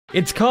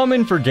It's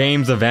common for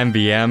games of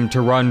MvM to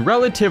run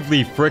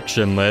relatively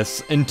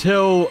frictionless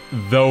until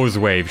those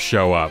waves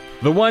show up.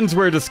 The ones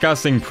where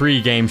discussing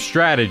pre-game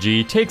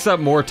strategy takes up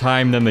more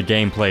time than the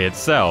gameplay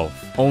itself,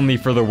 only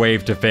for the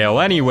wave to fail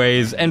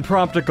anyways and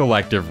prompt a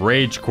collective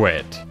rage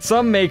quit.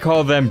 Some may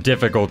call them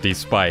difficulty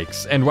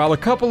spikes, and while a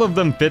couple of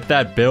them fit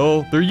that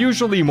bill, they're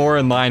usually more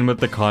in line with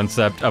the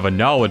concept of a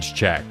knowledge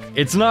check.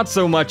 It's not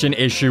so much an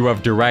issue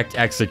of direct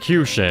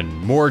execution,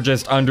 more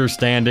just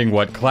understanding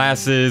what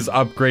classes,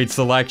 upgrade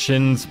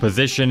selections,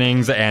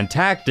 positionings, and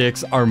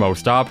tactics are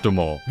most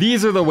optimal.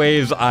 These are the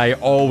waves I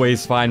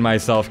always find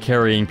myself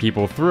carrying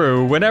people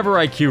through whenever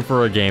I queue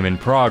for a game in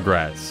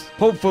progress.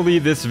 Hopefully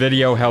this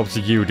video helps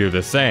you do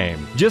the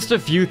same. Just a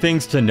few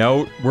things to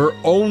note, we're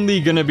only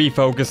gonna be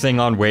focusing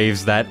on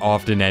waves that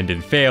often end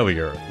in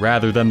failure,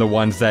 rather than the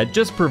ones that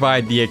just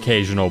provide the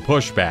occasional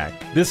pushback.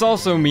 This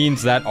also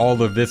means that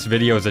all of this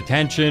video's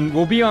attention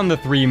will be on the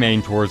three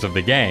main tours of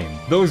the game,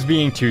 those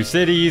being Two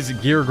Cities,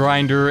 Gear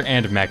Grinder,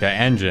 and Mecha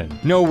Engine.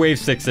 No Wave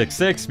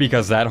 666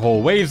 because that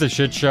whole wave's a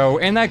shit show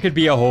and that could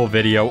be a whole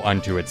video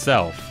unto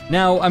itself.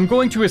 Now, I'm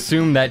going to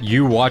assume that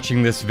you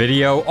watching this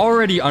video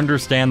already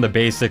understand the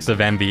basics of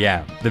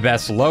MvM. The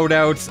best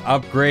loadouts,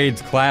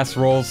 upgrades, class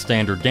roles,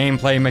 standard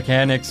gameplay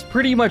mechanics,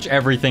 pretty much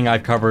everything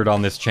I've covered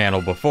on this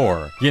channel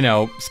before. You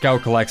know,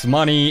 Scout collects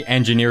money,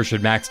 Engineer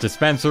should max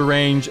dispenser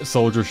range,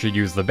 Soldier should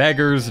use the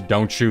beggars,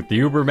 don't shoot the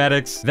Uber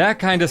medics, that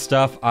kind of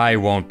stuff I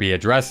won't be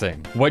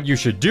addressing. What you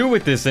should do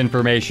with this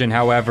information,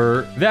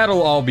 however,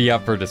 that'll all be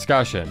up for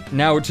discussion.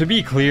 Now, to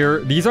be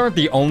clear, these aren't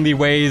the only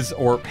ways,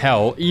 or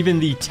hell, even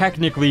the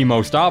technically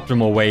most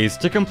optimal ways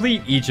to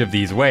complete each of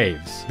these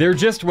waves. They're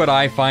just what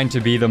I find to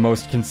be the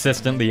most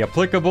consistently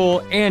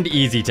applicable and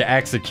easy to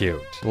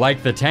execute.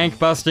 Like the tank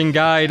busting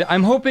guide,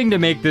 I'm hoping to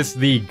make this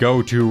the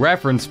go-to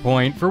reference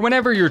point for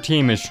whenever your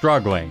team is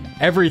struggling.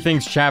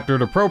 Everything's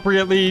chaptered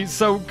appropriately,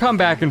 so come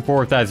back and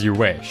forth as you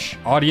wish.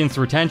 Audience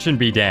retention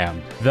be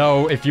damned.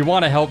 Though, if you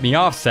want to help me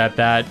offset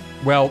that,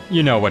 well,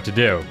 you know what to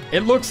do.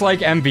 It looks like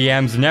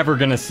MvM's never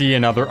gonna see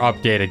another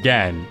update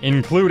again,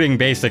 including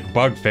basic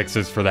bug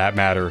fixes for that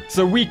matter,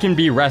 so we can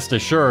be rest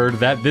assured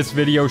that this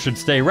video should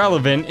stay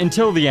relevant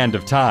until the end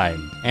of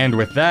time. And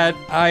with that,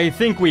 I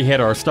think we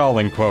hit our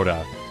stalling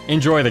quota.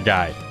 Enjoy the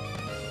guide.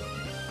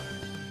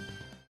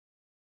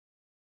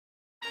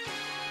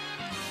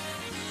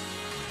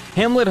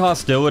 Hamlet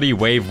Hostility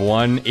Wave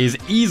 1 is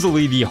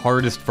easily the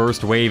hardest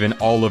first wave in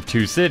all of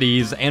Two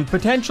Cities, and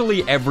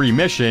potentially every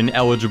mission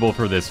eligible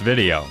for this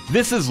video.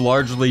 This is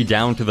largely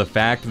down to the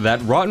fact that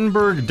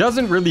Rottenburg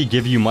doesn't really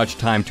give you much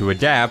time to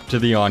adapt to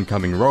the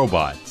oncoming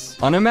robots.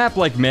 On a map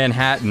like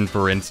Manhattan,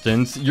 for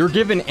instance, you're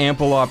given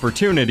ample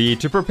opportunity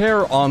to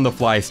prepare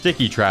on-the-fly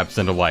sticky traps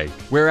and the like,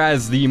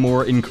 whereas the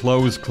more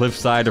enclosed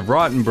cliffside of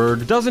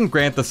Rottenburg doesn't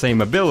grant the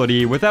same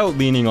ability without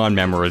leaning on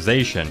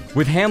memorization.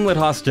 With Hamlet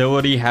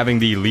Hostility having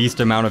the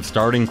least amount of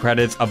starting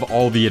credits of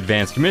all the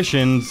advanced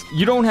missions,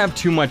 you don't have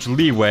too much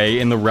leeway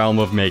in the realm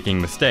of making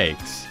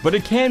mistakes, but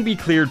it can be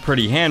cleared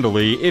pretty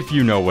handily if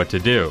you know what to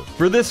do.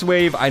 For this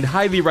wave, I'd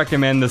highly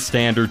recommend the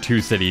standard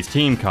Two Cities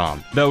team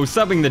comp, though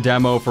subbing the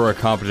demo for a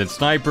competent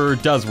sniper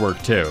does work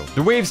too.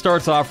 The wave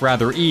starts off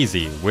rather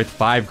easy, with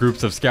 5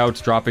 groups of scouts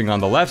dropping on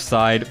the left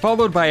side,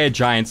 followed by a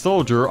giant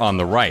soldier on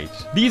the right.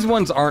 These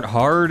ones aren't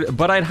hard,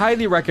 but I'd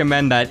highly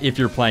recommend that if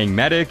you're playing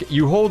medic,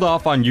 you hold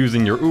off on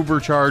using your uber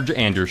charge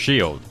and your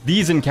shield.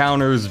 These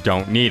encounters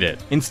don't need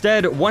it.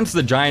 Instead, once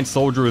the giant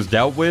soldier is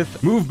dealt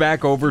with, move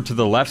back over to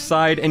the left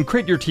side and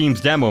crit your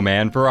team's demo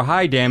man for a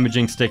high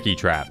damaging sticky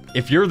trap.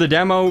 If you're the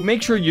demo,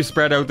 make sure you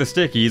spread out the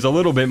stickies a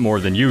little bit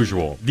more than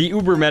usual. The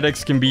uber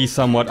medics can be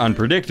somewhat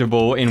unpredictable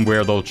in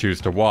where they'll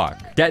choose to walk.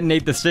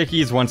 Detonate the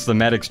stickies once the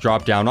medics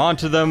drop down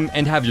onto them,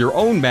 and have your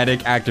own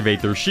medic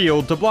activate their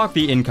shield to block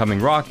the incoming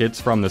rockets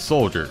from the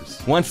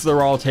soldiers. Once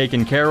they're all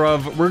taken care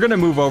of, we're gonna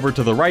move over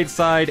to the right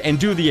side and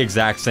do the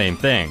exact same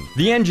thing.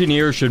 The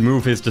engineer should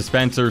move his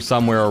dispenser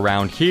somewhere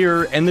around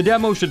here, and the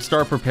demo should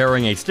start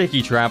preparing a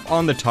sticky trap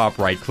on the top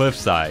right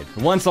cliffside.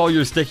 Once all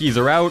your stickies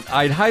are out,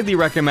 I'd highly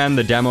recommend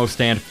the demo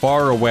stand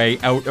far away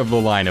out of the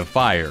line of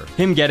fire.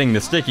 Him getting the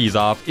stickies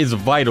off is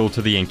vital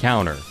to the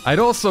encounter. I'd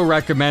also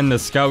recommend the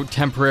scout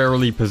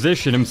temporarily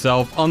position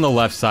himself on the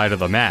left side of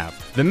the map.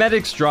 The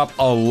medics drop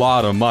a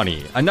lot of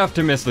money, enough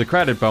to miss the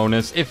credit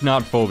bonus if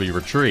not fully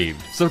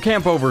retrieved, so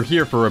camp over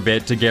here for a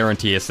bit to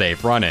guarantee a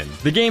safe run-in.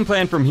 The game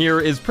plan from here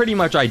is pretty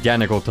much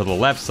identical to the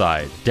left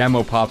side.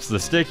 Demo pops the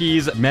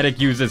stickies, medic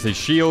uses his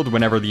shield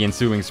whenever the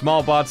ensuing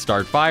small bots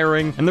start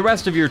firing, and the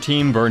rest of your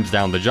team burns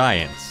down the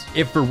giants.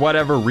 If for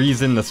whatever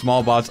reason the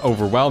small bots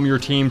overwhelm your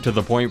team to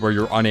the point where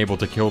you're unable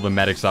to kill the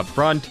medics up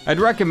front, I'd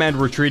recommend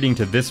retreating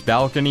to this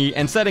balcony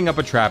and setting up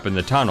a trap in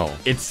the tunnel.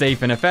 It's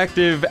safe and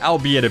effective,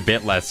 albeit a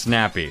bit less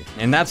snappy.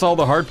 And that's all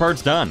the hard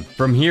parts done.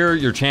 From here,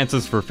 your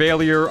chances for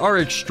failure are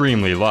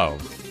extremely low.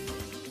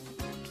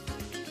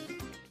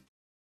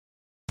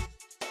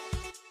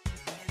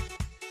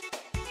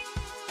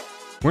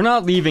 We're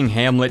not leaving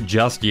Hamlet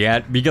just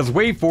yet, because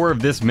Wave 4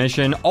 of this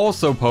mission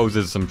also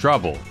poses some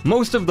trouble.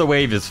 Most of the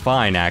wave is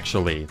fine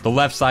actually. The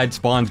left side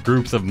spawns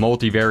groups of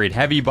multivariate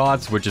heavy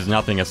bots, which is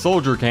nothing a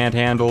soldier can't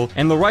handle,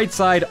 and the right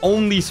side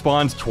only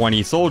spawns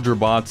 20 soldier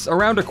bots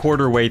around a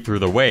quarter way through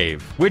the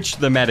wave, which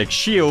the medic's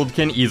shield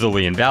can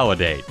easily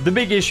invalidate. The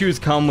big issues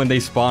come when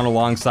they spawn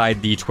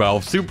alongside the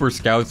 12 super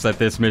scouts that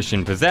this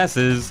mission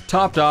possesses,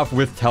 topped off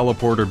with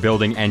teleporter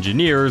building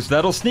engineers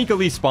that'll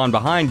sneakily spawn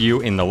behind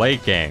you in the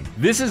late game.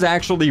 This is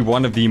actually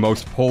one of the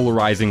most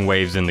polarizing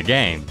waves in the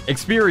game.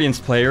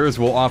 Experienced players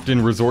will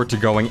often resort to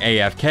going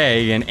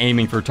AFK and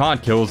aiming for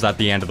taunt kills at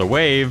the end of the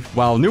wave,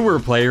 while newer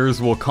players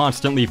will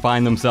constantly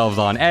find themselves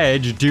on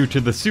edge due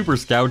to the super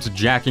scouts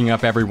jacking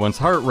up everyone's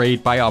heart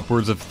rate by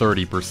upwards of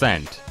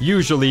 30%,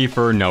 usually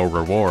for no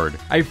reward.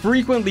 I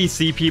frequently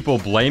see people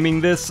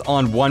blaming this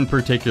on one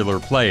particular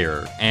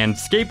player, and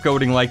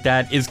scapegoating like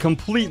that is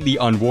completely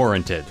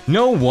unwarranted.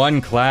 No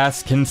one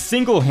class can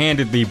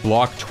single-handedly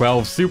block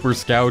 12 super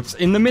scouts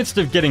in the midst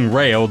of getting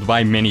railed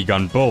by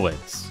minigun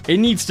bullets. It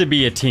needs to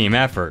be a team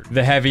effort.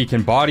 The heavy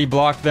can body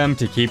block them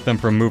to keep them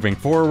from moving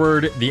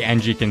forward, the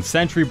NG can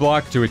sentry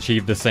block to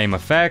achieve the same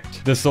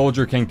effect, the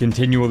soldier can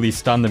continually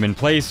stun them in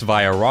place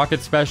via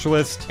rocket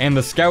specialist, and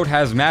the scout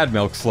has Mad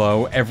Milk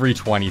slow every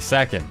 20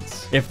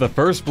 seconds. If the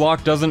first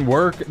block doesn't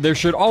work, there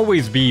should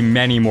always be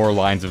many more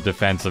lines of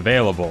defense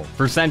available.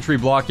 For sentry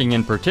blocking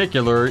in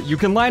particular, you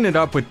can line it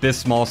up with this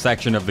small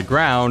section of the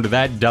ground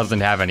that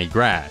doesn't have any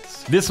grass.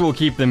 This will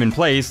keep them in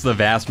place the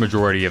vast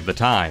majority of the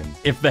time.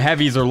 If the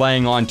heavies are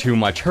laying on too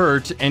much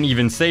hurt, an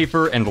even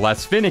safer and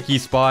less finicky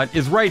spot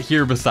is right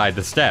here beside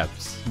the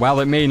steps.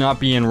 While it may not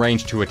be in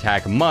range to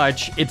attack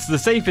much, it's the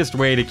safest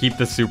way to keep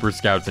the super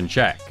scouts in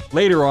check.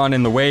 Later on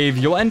in the wave,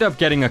 you'll end up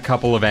getting a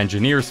couple of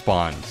engineer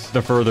spawns.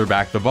 The further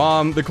back the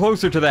bomb, the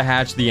closer to the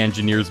hatch the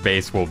engineer's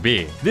base will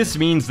be. This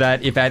means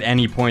that if at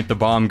any point the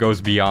bomb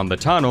goes beyond the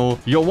tunnel,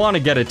 you'll want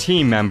to get a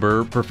team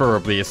member,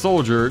 preferably a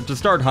soldier, to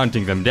start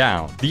hunting them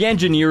down. The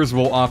engineers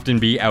will often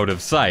be out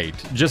of sight,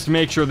 just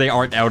make sure they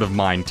aren't out of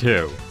mind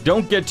too.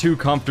 Don't get too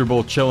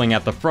comfortable chilling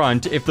at the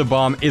front if the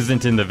bomb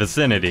isn't in the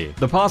vicinity.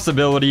 The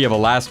possibility of a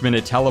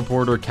last-minute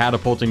teleporter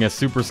catapulting a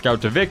super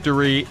scout to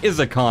victory is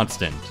a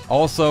constant.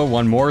 Also,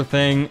 one more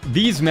thing,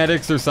 these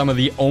medics are some of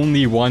the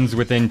only ones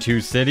within 2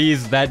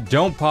 cities that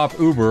don't pop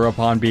Uber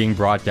upon being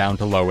brought down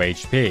to low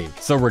HP.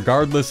 So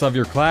regardless of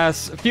your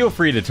class, feel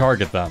free to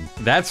target them.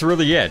 That's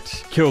really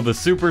it. Kill the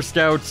super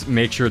scouts,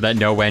 make sure that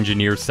no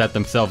engineers set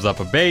themselves up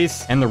a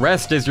base, and the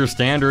rest is your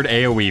standard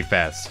AoE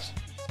fest.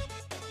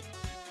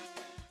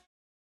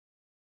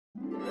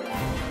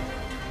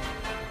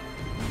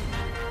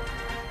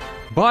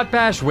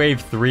 Botbash Wave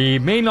 3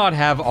 may not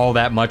have all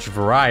that much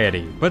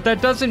variety, but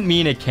that doesn't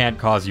mean it can't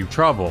cause you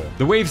trouble.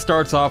 The wave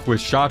starts off with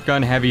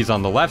shotgun heavies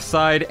on the left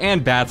side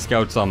and bat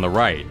scouts on the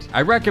right.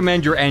 I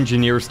recommend your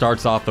engineer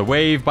starts off the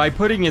wave by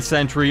putting a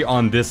sentry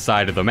on this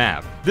side of the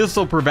map. This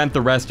will prevent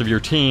the rest of your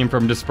team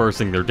from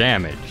dispersing their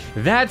damage.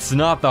 That's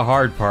not the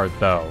hard part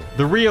though.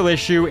 The real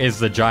issue is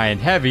the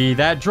giant heavy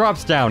that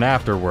drops down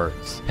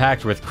afterwards,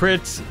 packed with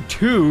crits,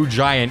 2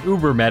 giant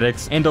uber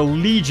medics, and a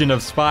legion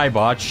of spy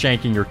bots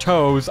shanking your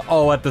toes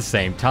all at the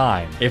same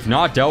time. If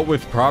not dealt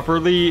with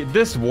properly,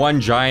 this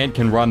one giant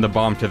can run the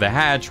bomb to the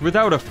hatch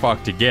without a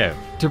fuck to give.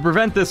 To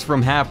prevent this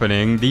from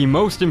happening, the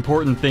most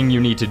important thing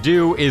you need to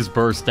do is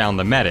burst down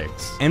the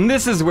medics. And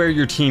this is where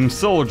your team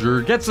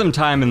soldier gets some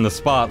time in the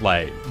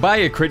spotlight. Buy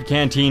a crit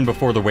canteen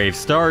before the wave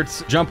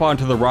starts, jump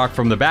onto the rock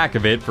from the back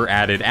of it for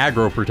added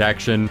aggro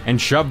protection, and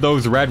shove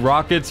those red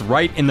rockets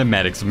right in the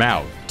medic's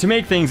mouth. To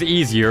make things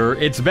easier,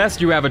 it's best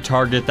you have a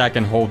target that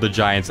can hold the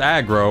giant's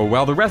aggro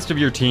while the rest of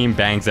your team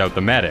bangs out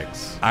the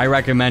medics. I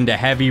recommend a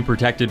heavy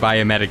protected by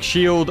a medic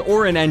shield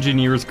or an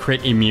engineer's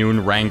crit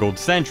immune wrangled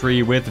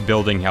sentry with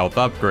building health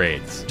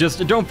upgrades.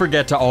 Just don't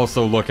forget to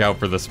also look out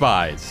for the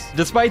spies.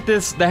 Despite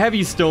this, the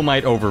heavy still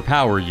might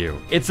overpower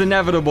you. It's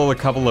inevitable a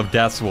couple of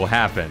deaths will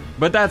happen,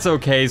 but that's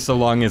okay so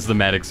long as the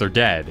medics are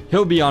dead.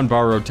 He'll be on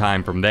borrowed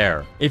time from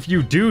there. If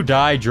you do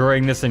die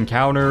during this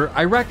encounter,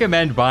 I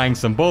recommend buying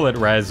some bullet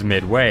res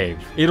midway.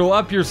 It'll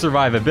up your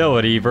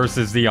survivability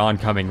versus the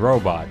oncoming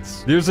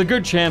robots. There's a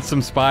good chance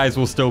some spies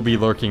will still be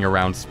lurking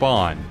around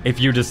spawn. If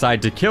you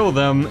decide to kill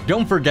them,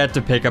 don't forget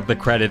to pick up the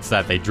credits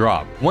that they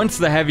drop. Once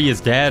the heavy is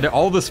dead,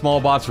 all the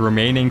small bots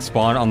remaining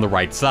spawn on the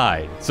right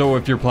side. So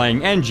if you're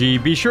playing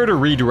NG, be sure to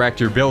redirect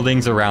your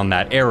buildings around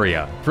that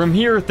area. From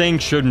here,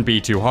 things shouldn't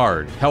be too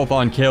hard. Health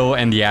on kill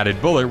and the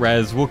added bullet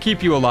res will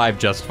keep you alive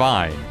just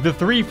fine. The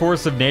 3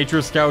 Force of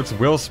Nature scouts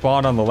will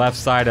spawn on the left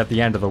side at the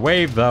end of the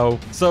wave though,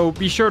 so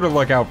be sure to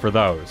look out for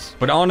those.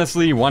 But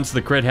honestly, once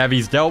the crit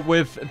heavy's dealt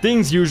with,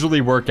 things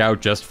usually work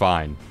out just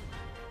fine.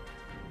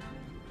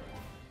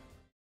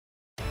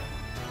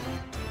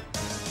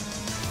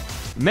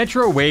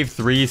 Metro Wave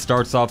 3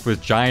 starts off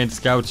with giant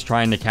scouts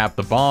trying to cap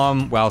the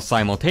bomb, while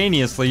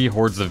simultaneously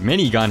hordes of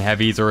minigun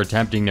heavies are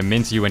attempting to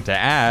mince you into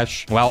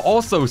ash, while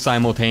also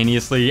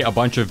simultaneously a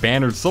bunch of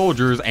bannered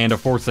soldiers and a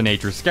Force of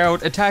Nature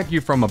scout attack you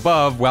from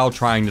above while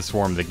trying to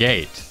swarm the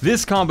gate.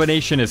 This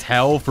combination is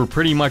hell for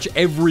pretty much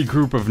every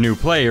group of new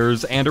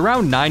players, and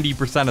around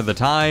 90% of the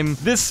time,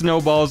 this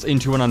snowballs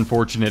into an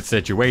unfortunate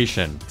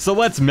situation. So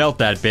let's melt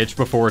that bitch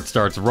before it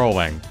starts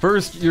rolling.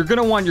 First, you're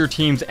gonna want your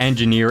team's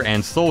engineer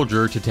and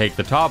soldier to take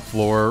the top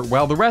floor,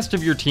 while the rest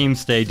of your team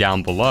stay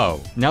down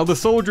below. Now the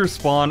soldiers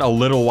spawn a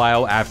little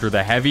while after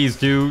the heavies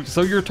do,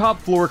 so your top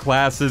floor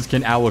classes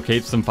can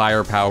allocate some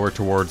firepower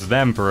towards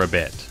them for a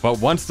bit. But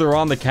once they're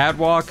on the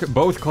catwalk,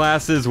 both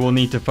classes will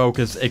need to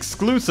focus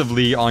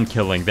exclusively on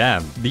killing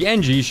them. The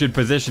NG should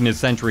position his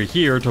sentry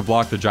here to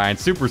block the giant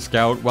super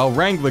scout while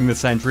wrangling the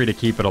sentry to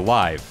keep it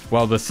alive,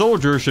 while the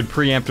soldier should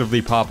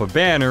preemptively pop a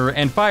banner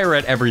and fire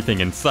at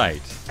everything in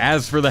sight.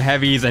 As for the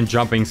heavies and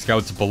jumping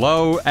scouts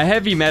below, a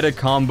heavy medic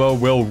combo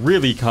will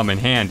really come in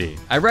handy.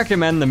 I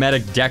recommend the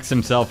medic decks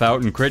himself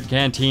out in crit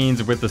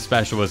canteens with the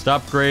specialist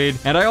upgrade,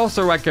 and I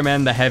also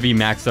recommend the heavy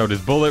max out his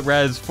bullet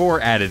res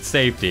for added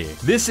safety.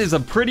 This is a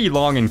pretty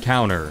long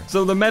encounter,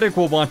 so the medic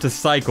will want to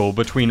cycle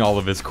between all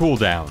of his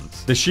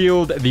cooldowns: the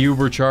shield, the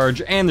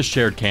ubercharge, and the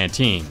shared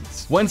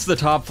canteens. Once the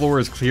top floor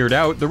is cleared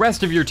out, the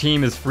rest of your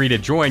team is free to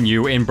join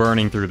you in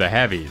burning through the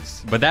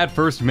heavies. But that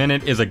first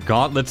minute is a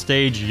gauntlet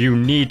stage you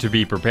need to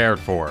be prepared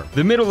for.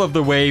 The middle of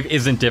the wave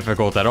isn't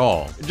difficult at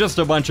all, just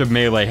a bunch of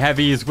melee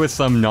heavies with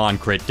some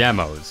non-crit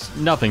demos.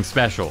 Nothing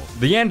special.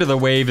 The end of the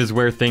wave is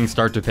where things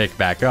start to pick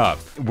back up,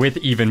 with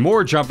even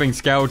more jumping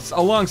scouts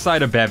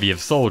alongside a bevy of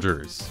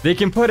soldiers. They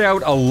can put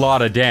out a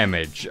lot of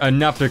damage,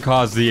 enough to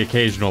cause the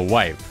occasional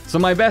wipe. So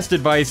my best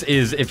advice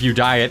is, if you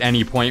die at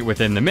any point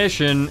within the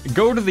mission,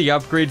 go to the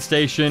upgrade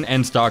station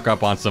and stock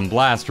up on some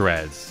blast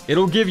res.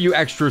 It'll give you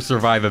extra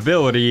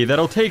survivability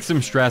that'll take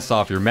some stress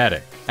off your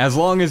medic. As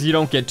long as you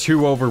don't get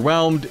too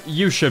overwhelmed,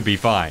 you should be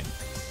fine.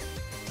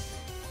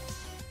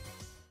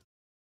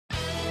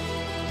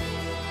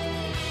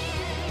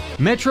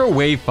 Metro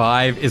Wave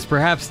 5 is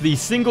perhaps the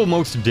single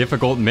most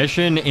difficult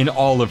mission in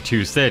all of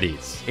Two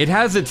Cities. It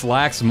has its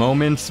lax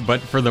moments, but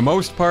for the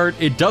most part,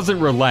 it doesn't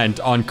relent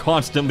on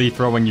constantly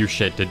throwing you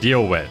shit to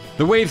deal with.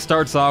 The wave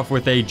starts off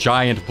with a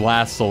giant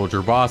blast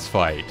soldier boss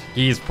fight.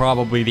 He's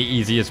probably the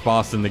easiest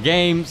boss in the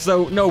game,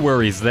 so no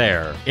worries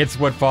there. It's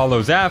what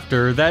follows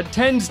after that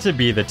tends to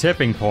be the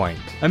tipping point.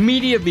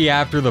 Immediately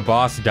after the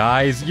boss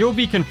dies, you'll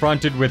be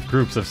confronted with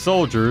groups of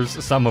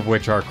soldiers, some of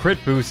which are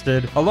crit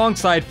boosted,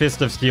 alongside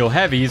Fist of Steel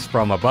heavies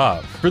from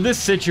above. For this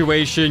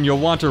situation, you'll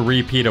want a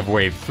repeat of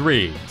Wave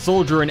 3.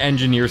 Soldier and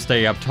engineer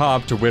stay up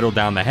top to whittle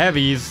down the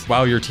heavies,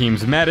 while your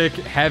team's medic,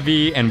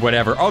 heavy, and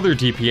whatever other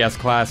DPS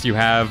class you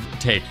have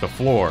take the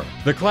floor.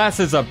 The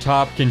classes up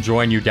top can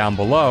join you down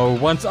below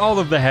once all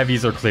of the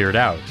heavies are cleared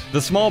out.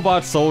 The small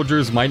bot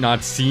soldiers might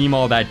not seem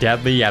all that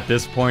deadly at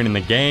this point in the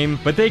game,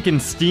 but they can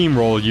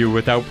steamroll you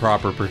without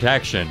proper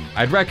protection.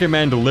 I'd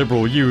recommend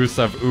liberal use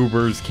of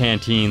Ubers,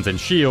 canteens, and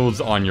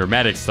shields on your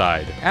medic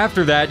side.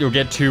 After that, you'll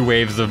get 2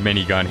 waves of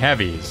minigun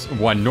heavies,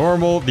 one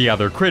normal, the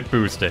other crit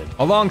boosted,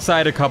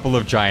 alongside a couple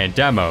of giant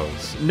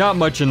demos. Not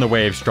much in the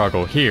wave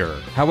struggle here.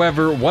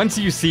 However, once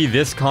you see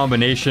this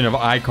combination of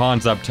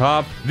icons up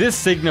top, this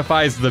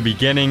signifies the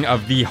beginning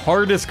of the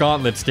hardest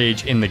gauntlet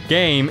stage in the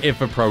game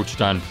if approached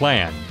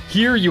unplanned.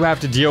 Here you have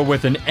to deal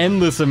with an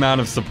endless amount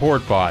of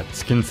support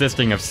bots,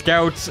 consisting of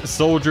scouts,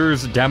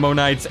 soldiers, demo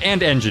knights,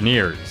 and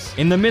engineers.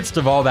 In the midst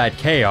of all that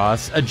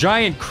chaos, a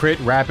giant crit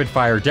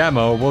rapid-fire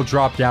demo will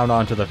drop down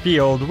onto the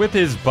field with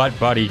his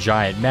butt-buddy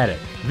giant medic.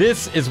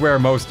 This is where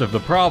most of the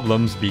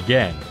problems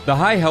begin. The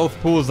high health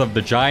pools of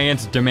the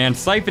giants demand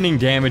siphoning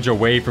damage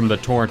away from the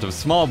torrent of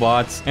small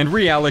bots and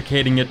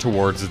reallocating it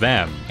towards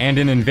them. And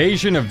an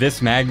invasion of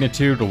this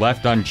magnitude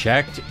left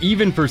unchecked,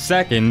 even for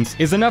seconds,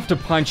 is enough to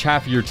punch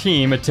half of your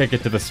team a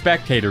ticket to the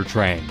spectator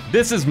train.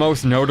 This is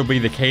most notably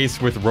the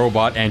case with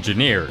robot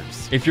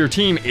engineers. If your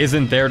team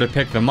isn't there to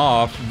pick them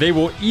off, they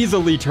will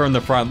easily turn the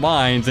front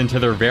lines into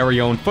their very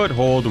own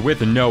foothold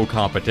with no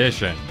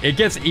competition. It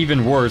gets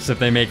even worse if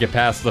they make it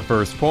past the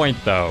first point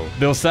though.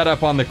 They'll set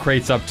up on the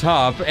crates up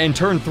top and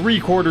turn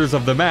 3/4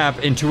 of the map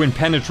into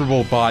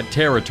impenetrable bot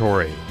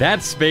territory.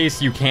 That's space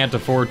you can't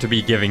afford to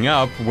be giving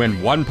up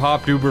when one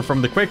pop duber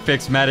from the quick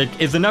fix medic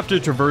is enough to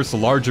traverse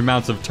large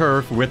amounts of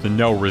turf with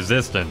no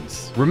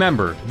resistance.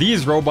 Remember,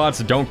 these robots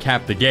don't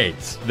cap the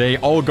gates, they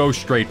all go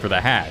straight for the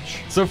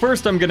hatch. So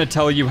first I'm gonna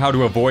tell you how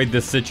to avoid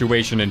this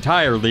situation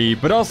entirely,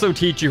 but also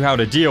teach you how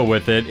to deal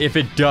with it if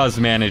it does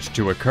manage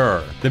to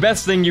occur. The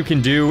best thing you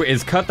can do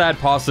is cut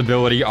that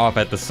possibility off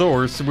at the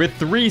source with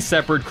 3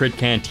 separate crit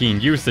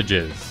canteen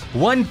usages,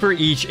 one for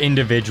each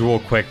individual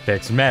quick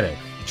fix medic.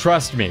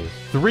 Trust me,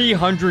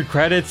 300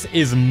 credits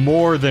is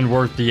more than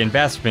worth the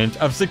investment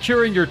of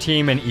securing your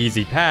team an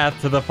easy path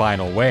to the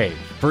final wave.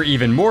 For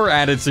even more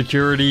added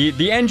security,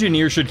 the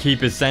engineer should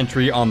keep his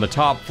sentry on the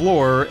top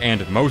floor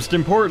and, most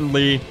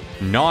importantly,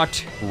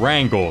 not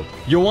wrangled.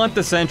 You'll want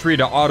the sentry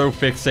to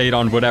auto-fixate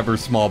on whatever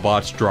small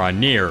bots draw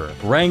near.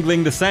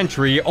 Wrangling the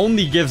sentry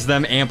only gives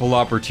them ample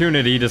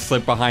opportunity to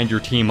slip behind your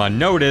team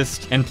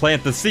unnoticed and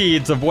plant the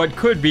seeds of what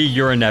could be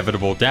your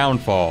inevitable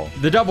downfall.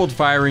 The doubled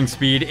firing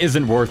speed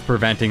isn't worth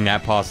preventing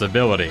that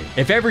possibility.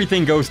 If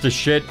everything goes to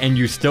shit and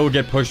you still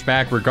get pushed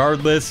back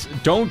regardless,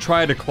 don't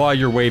try to claw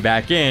your way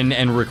back in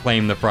and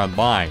reclaim the front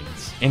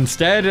lines.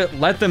 Instead,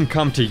 let them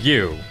come to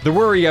you. The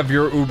worry of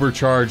your Uber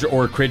charge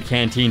or crit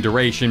canteen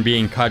duration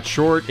being cut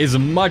short is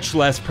much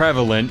less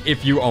prevalent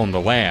if you own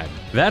the land.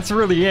 That's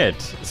really it.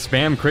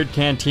 Spam crit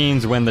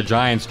canteens when the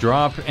giants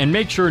drop, and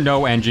make sure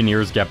no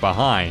engineers get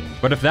behind.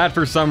 But if that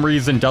for some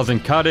reason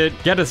doesn't cut it,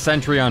 get a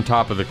sentry on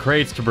top of the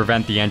crates to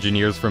prevent the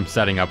engineers from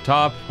setting up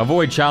top,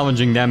 avoid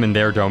challenging them in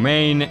their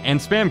domain, and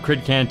spam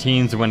crit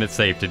canteens when it's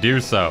safe to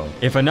do so.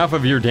 If enough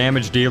of your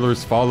damage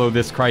dealers follow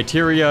this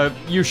criteria,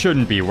 you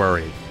shouldn't be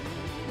worried.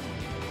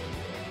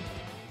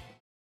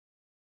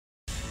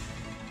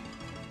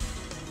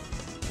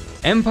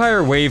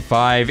 Empire Wave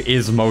 5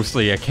 is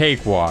mostly a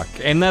cakewalk,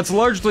 and that's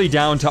largely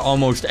down to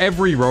almost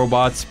every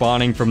robot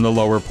spawning from the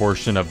lower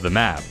portion of the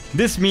map.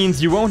 This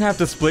means you won't have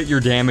to split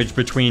your damage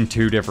between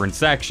two different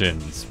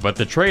sections, but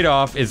the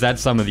trade-off is that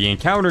some of the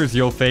encounters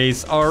you'll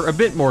face are a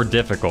bit more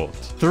difficult.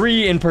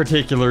 3 in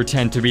particular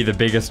tend to be the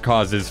biggest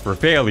causes for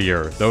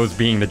failure, those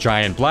being the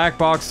giant black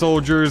box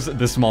soldiers,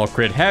 the small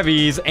crit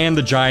heavies, and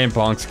the giant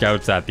bonk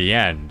scouts at the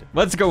end.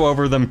 Let's go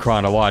over them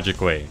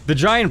chronologically. The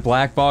giant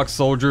black box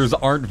soldiers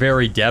aren't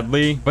very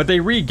deadly, but they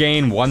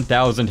regain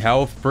 1000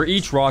 health for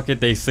each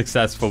rocket they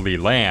successfully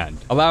land,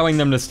 allowing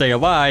them to stay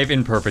alive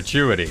in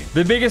perpetuity.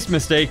 The biggest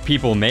mistake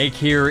people make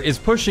here is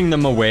pushing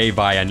them away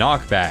via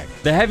knockback.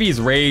 The heavy's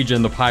rage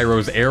and the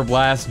pyro's air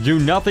blast do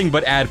nothing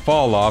but add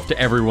fall off to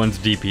everyone's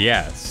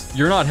DPS.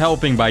 You're not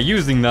helping by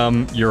using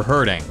them, you're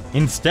hurting.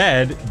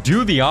 Instead,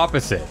 do the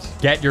opposite.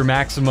 Get your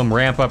maximum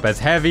ramp up as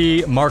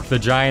heavy, mark the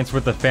giants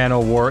with the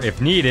Fano War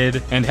if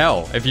needed, and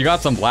hell, if you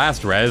got some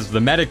blast res, the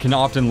medic can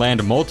often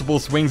land multiple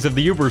swings of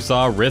the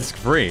Ubersaw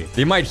risk-free.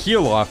 They might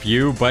heal off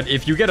you, but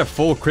if you get a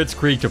full crits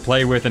creek to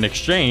play with in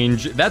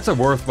exchange, that's a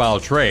worthwhile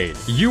trade.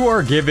 You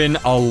are given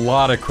a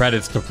lot of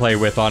credits to play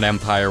with on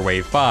Empire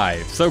Wave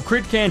 5, so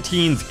crit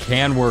canteens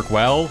can work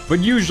well, but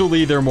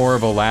usually they're more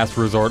of a last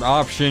resort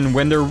option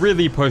when they're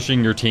really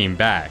pushing your team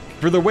back.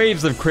 For the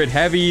waves of crit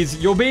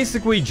heavies, you'll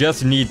basically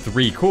just need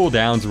 3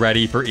 cooldowns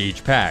ready for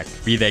each pack,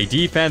 be they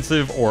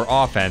defensive or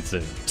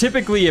offensive.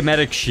 Typically, a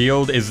medic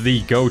shield is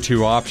the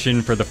go-to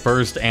option for the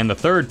first and the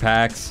third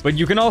packs, but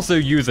you can also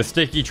use a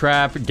sticky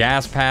trap,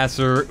 gas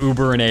passer,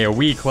 Uber and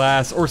AoE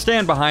class, or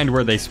stand behind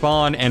where they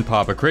spawn and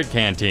pop a crit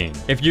canteen.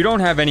 If you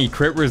don't have any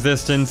crit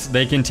resistance,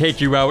 they can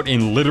take you out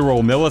in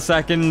literal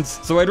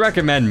milliseconds, so I'd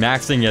recommend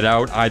maxing it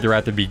out either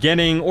at the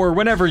beginning or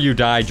whenever you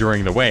die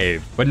during the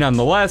wave, but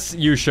nonetheless,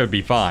 you should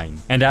be fine.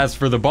 And as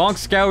for the bonk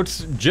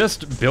scouts,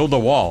 just build a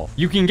wall.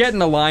 You can get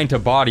in a line to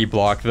body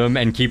block them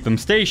and keep them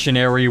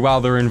stationary while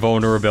their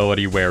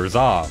invulnerability wears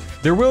off.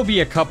 There will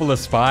be a couple of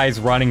spies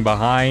running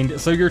behind,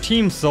 so your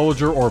team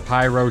soldier or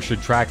pyro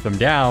should track them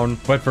down,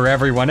 but for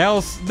everyone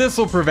else, this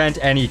will prevent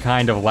any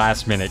kind of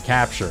last-minute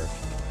capture.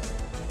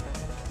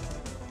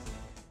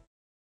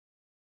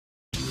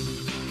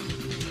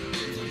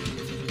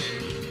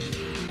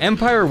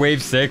 Empire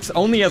Wave 6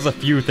 only has a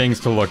few things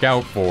to look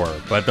out for,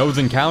 but those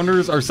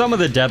encounters are some of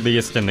the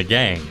deadliest in the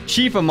game.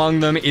 Chief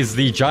among them is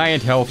the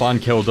Giant Health on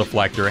Kill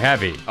Deflector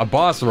Heavy, a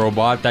boss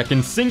robot that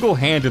can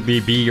single-handedly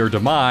be your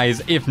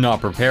demise if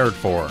not prepared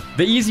for.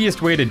 The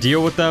easiest way to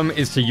deal with them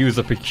is to use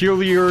a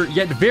peculiar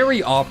yet very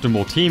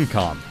optimal team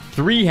comp.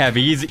 3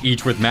 heavies,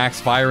 each with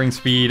max firing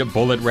speed,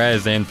 bullet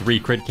res, and 3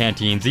 crit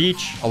canteens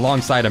each,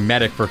 alongside a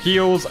medic for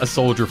heals, a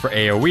soldier for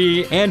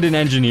AoE, and an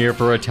engineer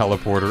for a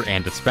teleporter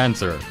and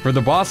dispenser. For the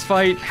boss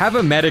fight, have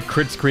a medic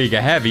crits Krieg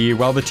a heavy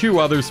while the 2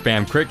 others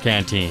spam crit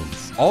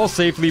canteens, all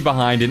safely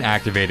behind an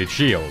activated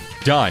shield.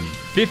 Done.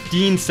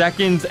 15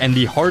 seconds and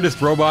the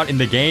hardest robot in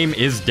the game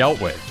is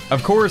dealt with.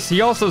 Of course,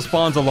 he also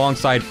spawns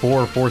alongside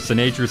 4 Force of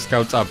Nature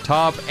scouts up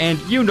top, and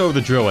you know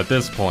the drill at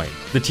this point.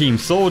 The team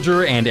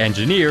soldier and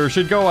engineer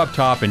should go up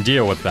top and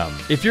deal with them.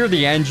 If you're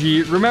the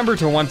Engie, remember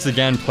to once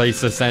again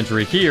place a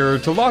sentry here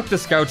to lock the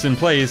scouts in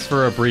place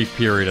for a brief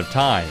period of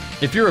time.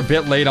 If you're a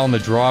bit late on the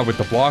draw with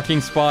the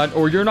blocking spot,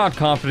 or you're not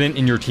confident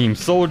in your team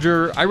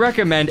soldier, I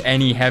recommend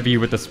any heavy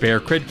with a spare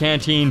crit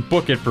canteen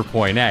book it for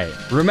point A.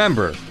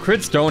 Remember,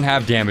 crits don't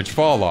have damage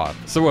fall off,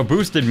 so a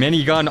boosted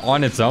minigun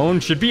on its own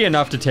should be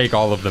enough to take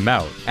all of them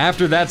out.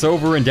 After that's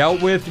over and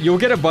dealt with, you'll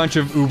get a bunch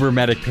of uber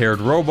medic paired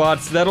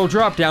robots that'll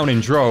drop down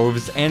in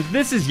droves, and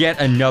this is yet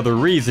another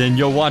reason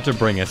you'll want to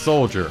bring a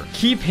soldier.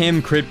 Keep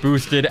him crit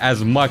boosted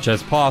as much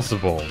as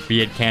possible,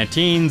 be it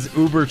canteens,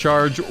 uber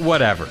charge,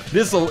 whatever.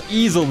 This'll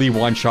easily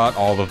one-shot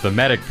all of the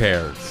medic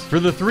pairs. For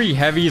the 3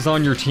 heavies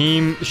on your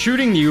team,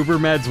 shooting the uber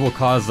meds will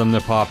cause them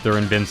to pop their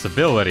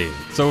invincibility,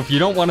 so if you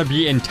don't want to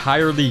be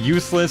entirely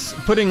useless,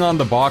 putting on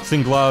the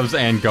boxing gloves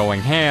and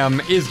going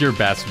ham is your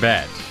best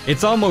bet.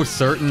 It's almost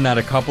certain that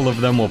a couple of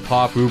them will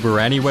pop uber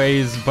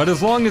anyways, but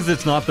as long as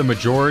it's not the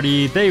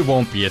majority, they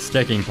won't be a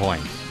sticking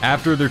point.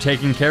 After they're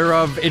taken care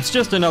of, it's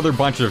just another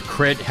bunch of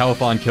crit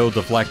health on kill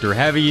deflector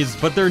heavies,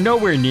 but they're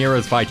nowhere near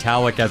as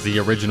vitalic as the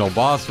original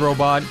boss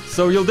robot,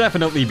 so you'll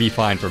definitely be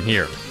fine from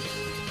here.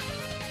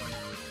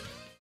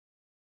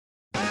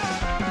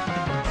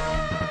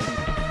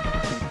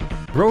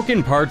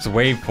 Broken Parts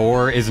Wave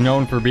 4 is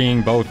known for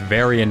being both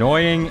very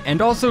annoying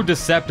and also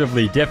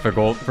deceptively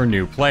difficult for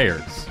new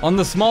players. On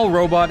the small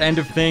robot end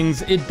of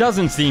things, it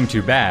doesn't seem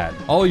too bad.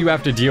 All you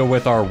have to deal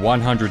with are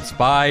 100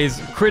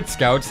 spies, crit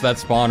scouts that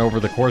spawn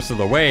over the course of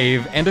the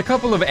wave, and a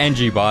couple of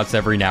NG bots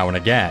every now and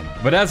again.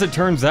 But as it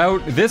turns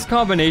out, this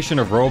combination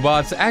of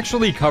robots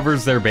actually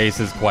covers their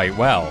bases quite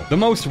well. The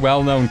most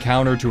well-known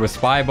counter to a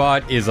spy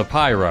bot is a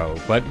Pyro,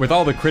 but with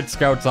all the crit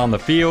scouts on the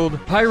field,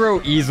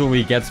 Pyro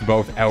easily gets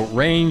both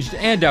outranged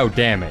and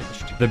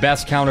outdamaged. The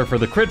best counter for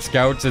the crit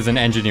scouts is an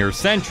engineer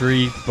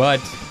sentry, but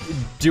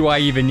do I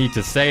even need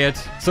to say it?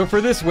 So for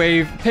this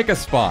wave, pick a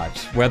spot,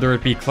 whether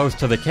it be close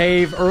to the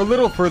cave or a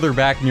little further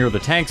back near the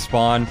tank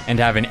spawn, and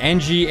have an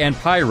NG and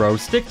Pyro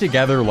stick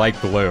together like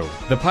glue.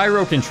 The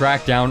Pyro can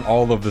track down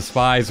all of the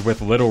spies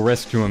with little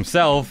risk to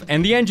himself,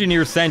 and the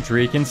engineer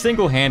sentry can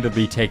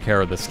single-handedly take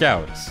care of the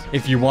scouts.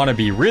 If you want to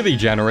be really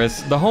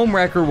generous, the home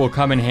wrecker will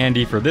come in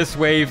handy for this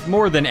wave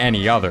more than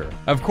any other.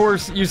 Of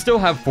course, you still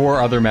have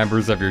 4 other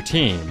members of your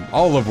team,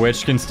 all of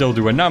which can still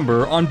do a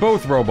number on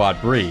both robot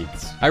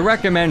breeds. I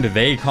recommend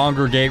they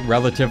congregate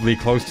relatively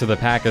close to the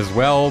pack as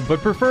well,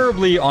 but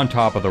preferably on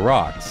top of the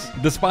rocks.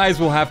 The spies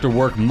will have to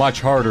work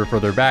much harder for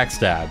their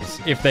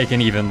backstabs, if they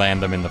can even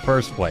land them in the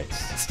first place.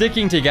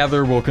 Sticking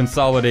together will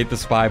consolidate the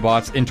spy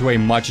bots into a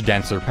much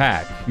denser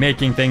pack,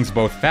 making things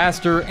both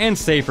faster and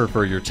safer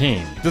for your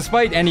team.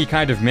 Despite any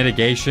kind of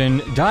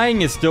mitigation,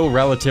 dying is still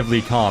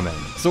relatively common,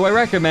 so I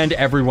recommend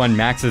everyone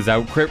maxes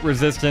out crit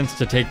resistance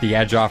to take the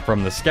edge off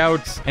from the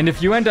scouts, and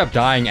if you end up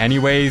dying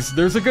anyways,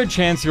 there's a good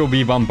chance you'll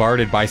be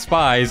bombarded by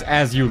spies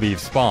as you leave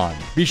spawn.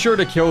 Be sure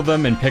to kill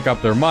them and pick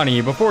up their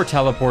money before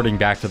teleporting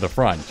back to the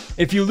front.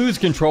 If you lose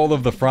control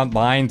of the front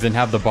lines and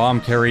have the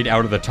bomb carried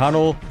out of the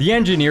tunnel, the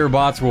engineer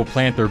bots will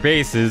plant their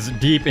bases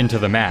deep into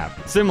the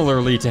map,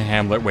 similarly to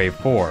Hamlet Wave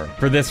 4.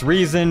 For this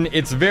reason,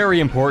 it's very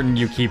important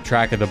you keep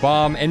track of the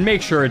bomb and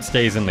make sure it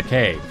stays in the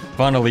cave.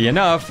 Funnily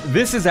enough,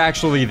 this is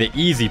actually the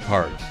easy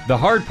part. The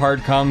hard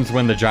part comes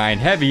when the giant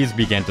heavies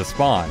begin to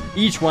spawn,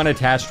 each one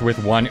attached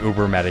with 1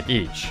 uber medic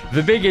each.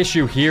 The big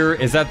issue here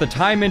is that the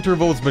time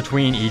intervals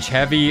between each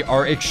heavy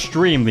are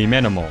extremely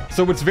minimal,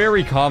 so it's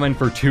very common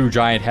for 2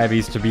 giant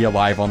heavies to be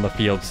alive on the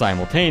field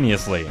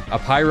simultaneously. A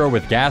Pyro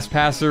with Gas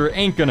Passer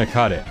ain't gonna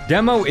cut it.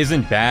 Demo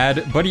isn't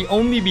bad, but he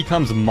only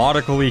becomes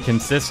modically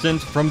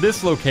consistent from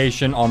this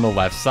location on the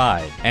left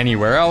side.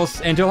 Anywhere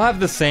else, and he'll have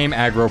the same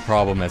aggro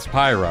problem as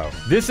Pyro.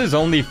 This is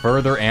only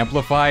further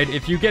amplified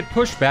if you get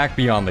pushed back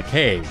beyond the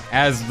cave,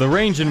 as the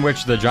range in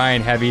which the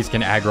giant heavies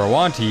can aggro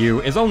onto you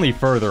is only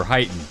further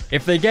heightened.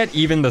 If they get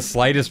even the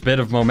slightest bit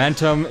of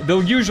momentum,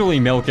 they'll usually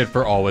milk it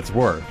for all it's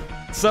worth.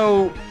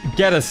 So,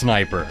 get a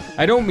sniper.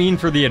 I don't mean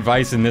for the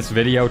advice in this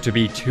video to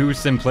be too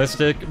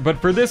simplistic, but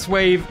for this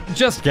wave,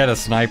 just get a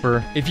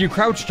sniper. If you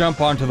crouch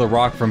jump onto the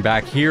rock from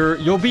back here,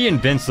 you'll be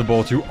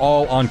invincible to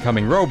all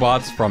oncoming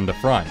robots from the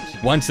front.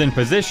 Once in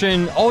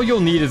position, all you'll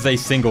need is a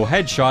single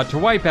headshot to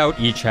wipe out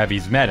each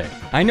heavy's medic.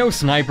 I know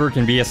Sniper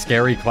can be a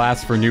scary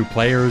class for new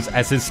players,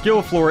 as his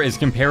skill floor is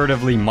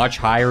comparatively much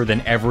higher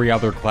than every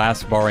other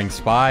class barring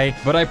Spy,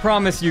 but I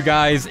promise you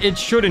guys, it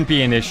shouldn't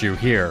be an issue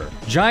here.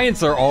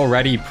 Giants are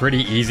already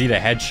pretty easy to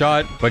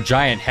headshot, but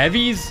giant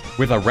heavies?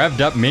 With a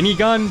revved up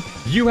minigun?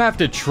 You have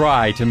to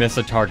try to miss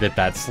a target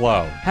that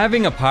slow.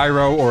 Having a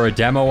Pyro or a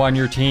Demo on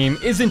your team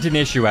isn't an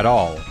issue at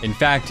all. In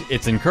fact,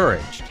 it's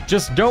encouraged.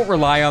 Just don't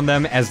rely on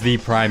them as the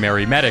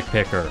primary medic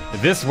picker.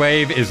 This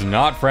wave is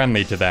not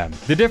friendly to them.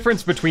 The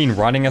difference between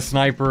running a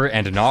sniper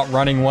and not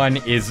running one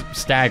is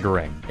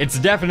staggering. It's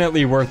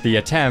definitely worth the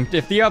attempt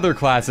if the other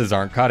classes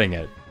aren't cutting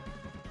it.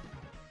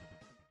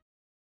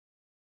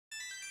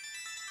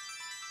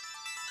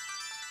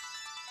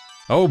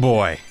 Oh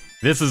boy.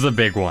 This is a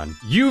big one.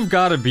 You've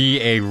gotta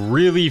be a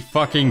really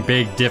fucking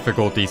big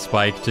difficulty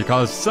spike to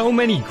cause so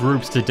many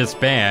groups to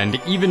disband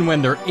even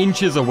when they're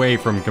inches away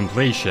from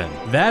completion.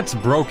 That's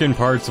Broken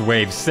Parts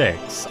Wave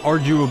 6,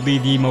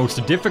 arguably the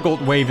most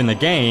difficult wave in the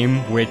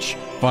game, which,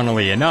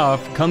 funnily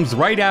enough, comes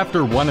right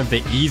after one of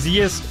the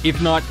easiest,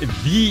 if not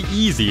the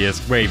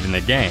easiest wave in the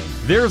game.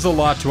 There's a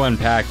lot to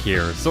unpack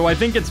here, so I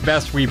think it's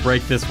best we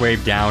break this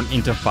wave down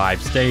into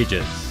 5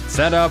 stages.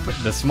 Setup,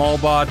 the small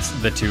bots,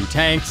 the 2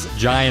 tanks,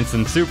 giants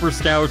and super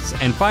scouts,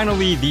 and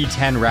finally the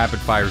 10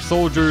 rapid-fire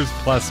soldiers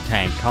plus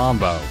tank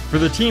combo. For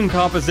the team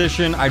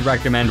composition, I'd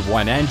recommend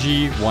 1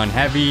 NG, 1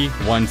 heavy,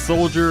 1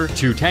 soldier,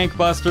 2 tank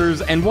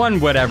busters, and 1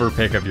 whatever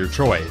pick of your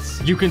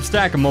choice. You can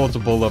stack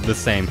multiple of the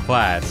same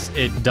class,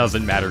 it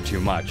doesn't matter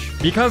too much.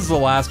 Because the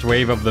last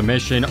wave of the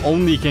mission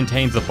only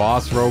contains a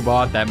boss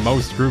robot that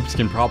most groups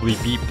can probably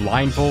beat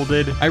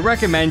blindfolded, I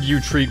recommend you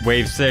treat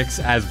Wave 6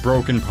 as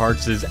Broken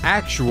Parts'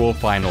 actual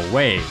final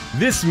wave.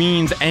 This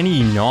means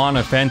any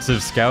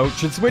non-offensive scout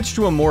should switch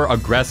to a more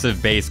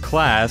aggressive base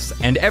class,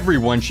 and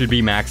everyone should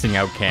be maxing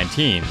out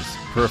canteens,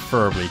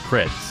 preferably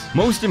crits.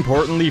 Most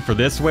importantly for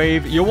this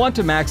wave, you'll want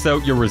to max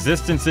out your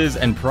resistances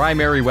and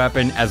primary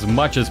weapon as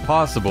much as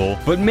possible,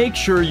 but make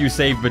sure you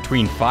save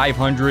between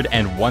 500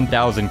 and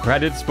 1000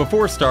 credits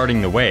before starting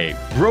the wave.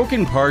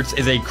 Broken Parts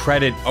is a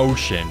credit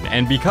ocean,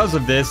 and because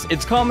of this,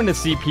 it's common to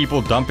see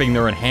people dumping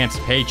their enhanced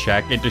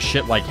paycheck into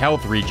shit like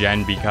health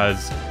regen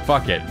because,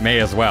 fuck it, may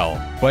as well.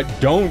 But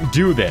don't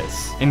do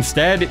this.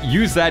 Instead,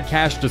 use that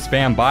cash to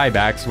spam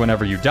buybacks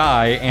whenever you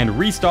die and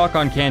restock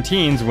on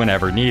canteens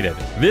whenever needed.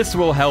 This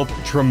will help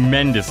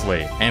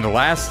tremendously. And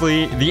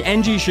lastly, the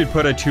NG should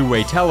put a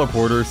two-way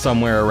teleporter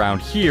somewhere around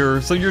here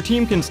so your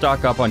team can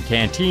stock up on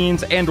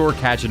canteens and or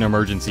catch an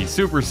emergency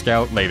super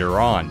scout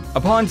later on.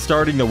 Upon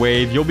starting the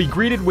wave, you'll be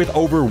greeted with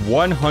over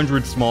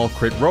 100 small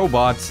crit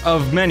robots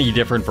of many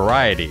different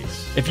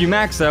varieties. If you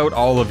max out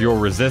all of your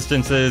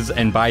resistances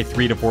and buy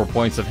 3 to 4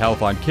 points of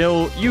health on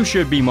kill, you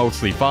should be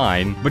mostly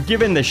fine, but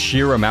given the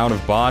sheer amount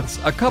of bots,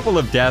 a couple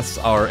of deaths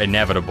are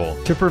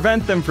inevitable. To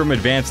prevent them from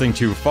advancing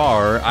too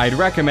far, I'd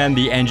recommend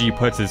the NG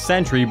puts his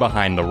sentry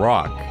behind the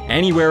rock,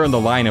 anywhere in the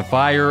line of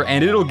fire,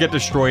 and it'll get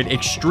destroyed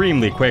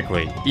extremely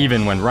quickly,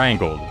 even when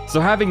wrangled. So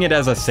having it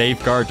as a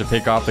safeguard to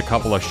pick off the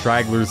couple of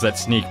stragglers that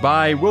sneak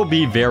by will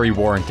be very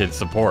warranted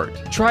support.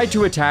 Try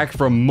to attack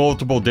from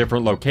multiple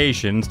different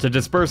locations to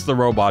disperse the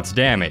robot's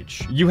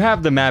damage. You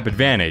have the map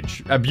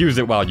advantage, abuse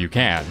it while you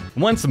can.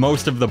 Once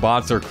most of the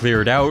bots are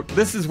cleared out,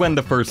 this is when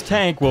the first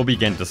tank will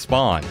begin to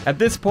spawn. At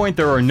this point,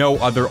 there are no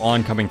other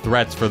oncoming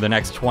threats for the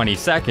next 20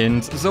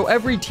 seconds, so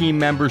every team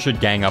member should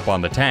gang up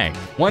on the tank.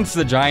 Once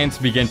the giants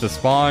begin to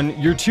spawn,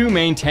 your 2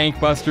 main tank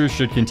busters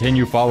should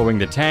continue following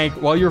the tank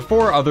while your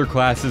 4 other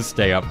classes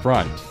stay up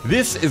front.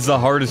 This is the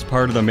hardest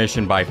part of the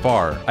mission by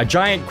far. A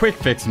giant quick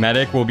fix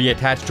medic will be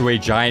attached to a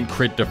giant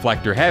crit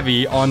deflector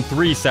heavy on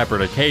 3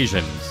 separate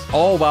occasions,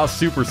 all while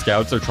super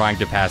scouts are trying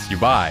to pass you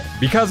by.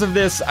 Because of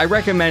this, I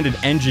recommend an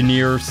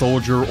engineer,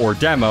 soldier, or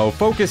demo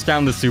focus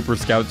down the super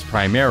scouts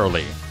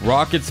primarily.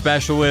 Rocket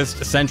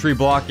specialist, sentry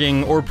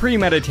blocking, or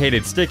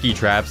premeditated sticky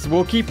traps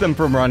will keep them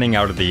from running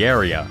out of the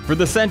area. For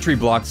the sentry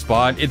block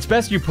spot, it's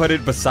best you put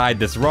it beside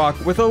this rock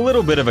with a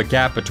little bit of a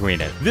gap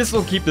between it. This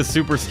will keep the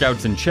super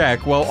scouts in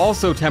check while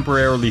also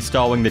temporarily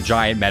stalling the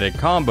giant medic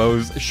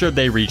combos should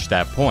they reach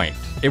that point.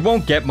 It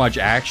won't get much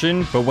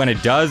action, but when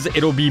it does,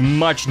 it'll be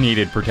much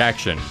needed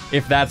protection.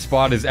 If that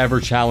spot is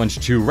ever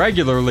challenged too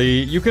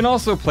regularly, you can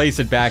also place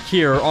it back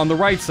here on the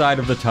right side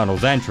of the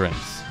tunnel's entrance.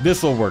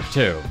 This'll work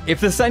too. If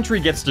the sentry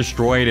gets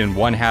destroyed and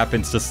one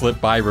happens to slip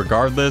by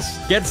regardless,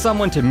 get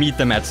someone to meet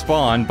them at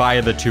spawn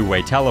via the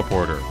two-way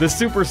teleporter. The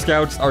super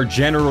scouts are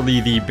generally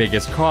the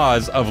biggest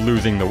cause of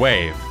losing the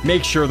wave.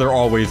 Make sure they're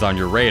always on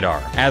your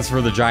radar. As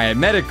for the giant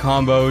medic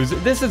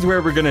combos, this is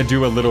where we're gonna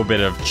do a little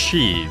bit of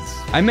cheese.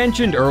 I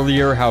mentioned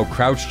earlier how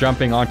crouch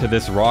jumping onto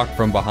this rock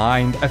from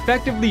behind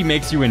effectively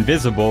makes you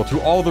invisible to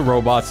all the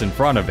robots in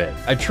front of it,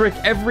 a trick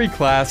every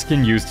class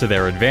can use to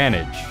their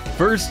advantage.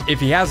 First, if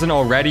he hasn't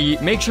already,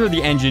 make sure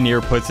the engineer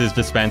puts his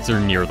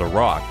dispenser near the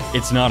rock.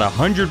 It's not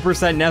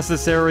 100%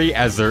 necessary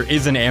as there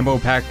is an ammo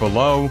pack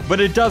below, but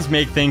it does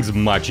make things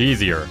much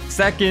easier.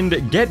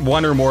 Second, get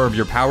one or more of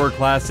your power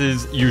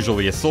classes,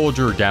 usually a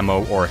soldier,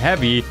 demo, or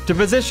heavy, to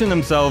position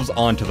themselves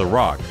onto the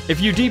rock.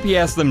 If you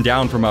DPS them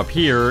down from up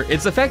here,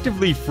 it's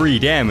effectively free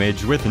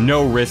damage with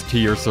no risk to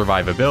your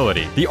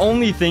survivability. The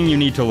only thing you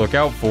need to look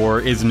out for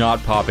is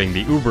not popping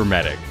the Uber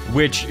Medic,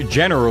 which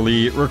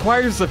generally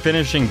requires the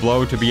finishing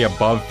blow to be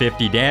above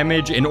 50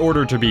 damage in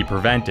order to be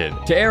prevented.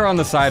 To err on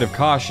the side of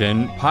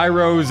caution,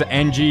 Pyros,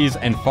 NGs,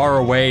 and far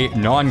away,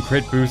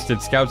 non-crit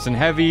boosted scouts and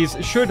heavies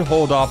should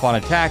hold off on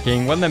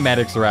attacking when the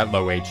medics are at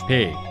low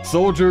HP.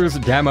 Soldiers,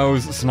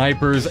 demos,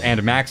 snipers,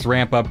 and max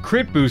ramp up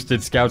crit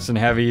boosted scouts and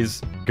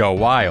heavies, go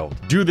wild.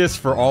 Do this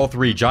for all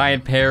 3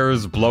 giant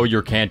pairs, blow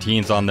your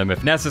canteens on them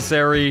if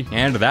necessary,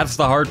 and that's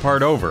the hard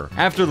part over.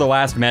 After the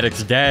last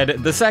medic's dead,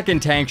 the second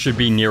tank should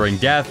be nearing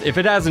death if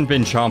it hasn't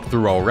been chomped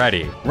through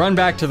already. Run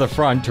back to the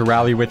front to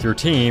rally with your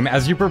team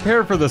as you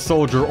prepare for the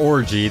soldier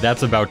orgy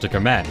that's about to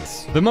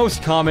commence. The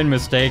most common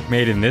mistake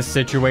made in this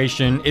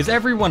situation is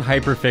everyone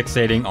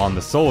hyperfixating on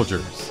the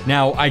soldiers.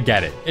 Now, I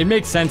get it. It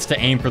makes sense to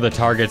aim for the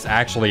targets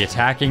actually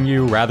attacking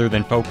you rather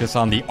than focus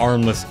on the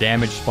armless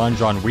damage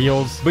sponge on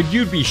wheels, but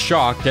you'd be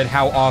shocked at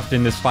how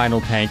often this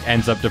final tank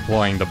ends up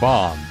deploying the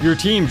bomb. Your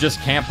team just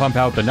can't pump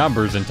out the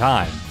numbers in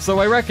time. So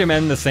I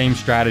recommend the same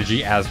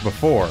strategy as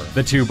before.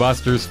 The 2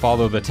 busters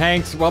follow the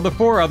tanks while the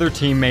 4 other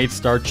teammates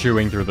start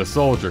chewing through the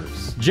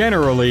soldiers.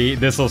 Generally,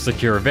 this'll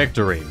secure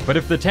victory, but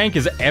if the tank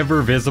is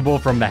ever visible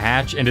from the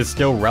hatch and is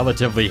still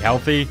relatively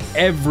healthy,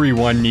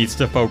 everyone needs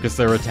to focus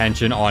their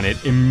attention on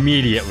it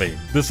immediately.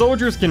 The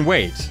soldiers can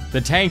wait,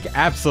 the tank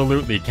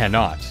absolutely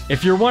cannot.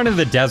 If you're one of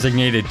the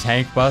designated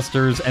tank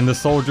busters and the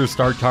soldiers start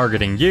start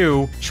targeting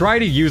you, try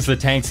to use the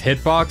tank's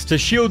hitbox to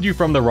shield you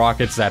from the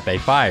rockets that they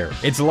fire.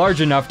 It's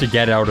large enough to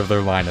get out of their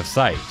line of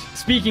sight.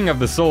 Speaking of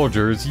the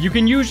soldiers, you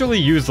can usually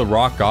use the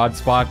Rock God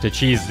spot to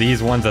cheese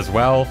these ones as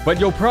well, but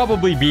you'll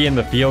probably be in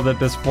the field at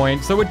this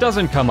point, so it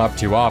doesn't come up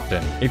too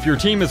often. If your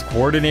team is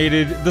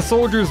coordinated, the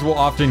soldiers will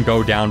often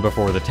go down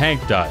before the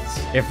tank does.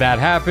 If that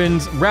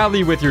happens,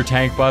 rally with your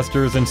tank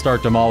busters and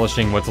start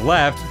demolishing what's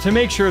left to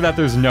make sure that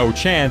there's no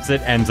chance it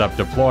ends up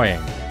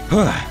deploying.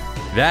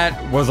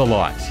 That was a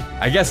lot.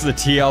 I guess the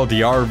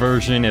TLDR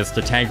version is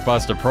to tank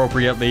bust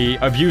appropriately,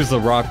 abuse the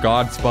Rock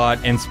God spot,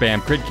 and spam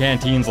crit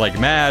canteens like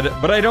mad,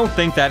 but I don't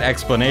think that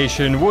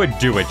explanation would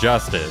do it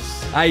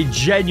justice. I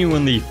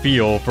genuinely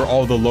feel for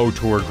all the low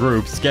tour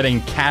groups getting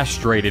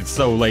castrated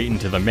so late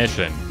into the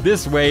mission.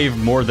 This wave,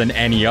 more than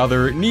any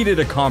other, needed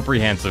a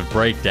comprehensive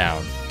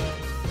breakdown.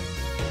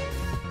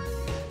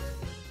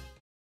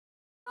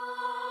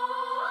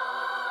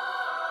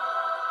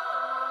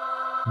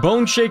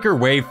 Bone Shaker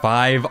Wave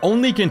 5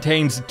 only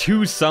contains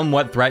 2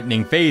 somewhat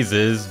threatening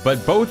phases,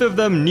 but both of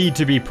them need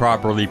to be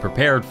properly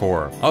prepared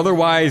for.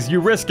 Otherwise, you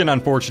risk an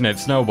unfortunate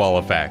snowball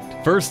effect.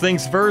 First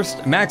things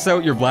first, max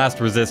out your blast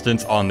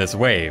resistance on this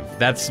wave.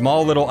 That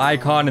small little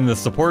icon in the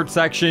support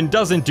section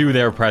doesn't do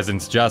their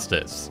presence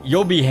justice.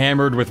 You'll be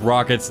hammered with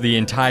rockets the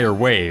entire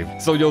wave,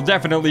 so you'll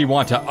definitely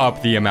want to up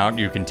the amount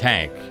you can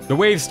tank. The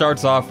wave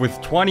starts off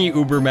with 20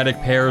 Uber Medic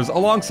pairs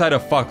alongside a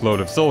fuckload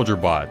of soldier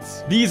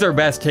bots. These are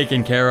best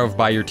taken care of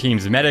by your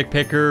team's medic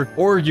picker,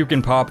 or you can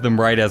pop them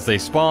right as they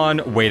spawn,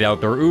 wait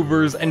out their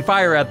Ubers, and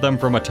fire at them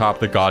from atop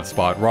the God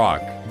Spot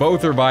rock.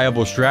 Both are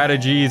viable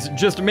strategies,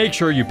 just make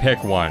sure you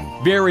pick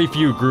one. Very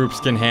few groups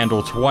can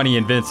handle 20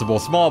 invincible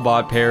small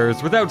bot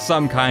pairs without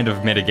some kind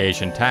of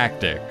mitigation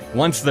tactic.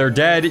 Once they're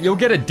dead, you'll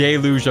get a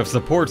deluge of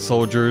support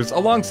soldiers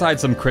alongside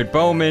some crit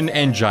bowmen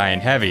and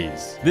giant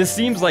heavies. This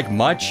seems like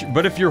much,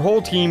 but if your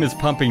whole team is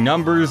pumping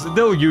numbers,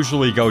 they'll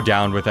usually go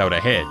down without a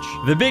hitch.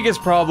 The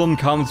biggest problem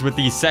comes with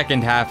the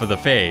second half of the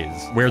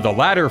phase, where the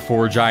latter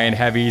 4 giant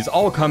heavies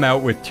all come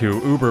out with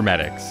 2 Uber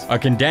medics, a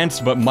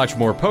condensed but much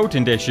more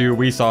potent issue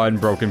we saw in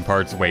Broken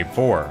Parts Wave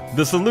 4.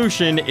 The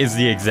solution is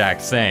the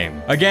exact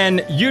same.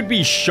 Again, you'd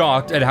be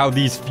shocked at how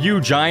these few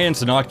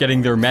giants not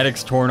getting their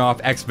medics torn off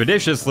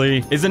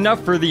expeditiously is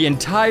enough for the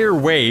entire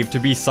wave to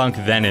be sunk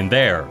then and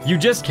there. You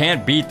just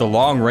can't beat the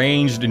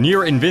long-ranged,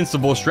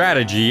 near-invincible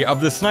strategy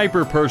of the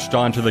sniper perched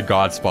onto the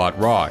God Spot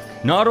rock.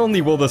 Not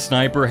only will the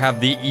sniper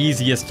have the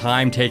easiest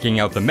time taking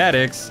out the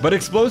medics, but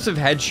explosive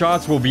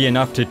headshots will be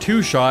enough to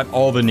 2-shot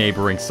all the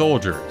neighboring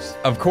soldiers.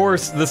 Of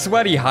course, the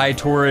sweaty high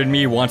tour in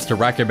me wants to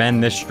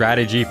recommend this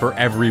strategy for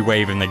every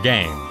wave in the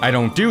game. I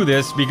don't do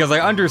this because I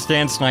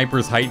understand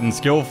snipers' heightened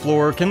skill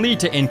floor can lead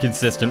to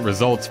inconsistent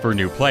results for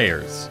new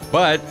players.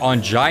 But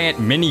on giant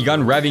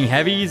minigun revving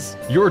heavies,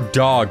 your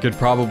dog could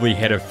probably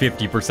hit a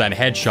 50%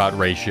 headshot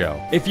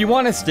ratio. If you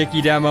want a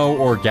sticky demo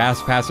or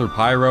gas passer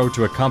pyro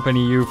to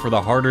accompany you for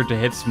the harder to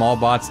hit small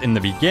bots in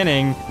the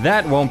beginning,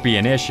 that won't be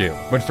an issue.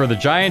 But for the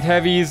giant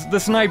heavies, the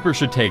sniper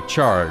should take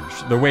charge.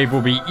 The wave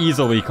will be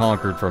easily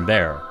conquered from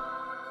there.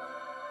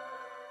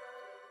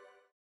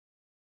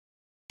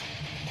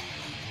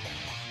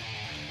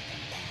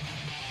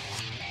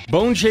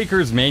 Bone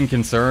Shaker's main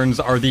concerns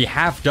are the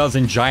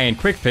half-dozen giant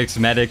quick-fix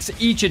medics,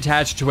 each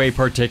attached to a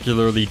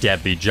particularly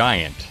deadly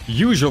giant.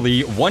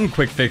 Usually, one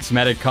quick-fix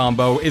medic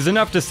combo is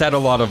enough to set a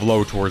lot of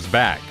low tours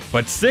back,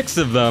 but 6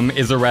 of them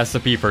is a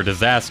recipe for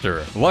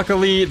disaster.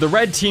 Luckily, the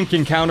red team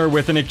can counter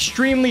with an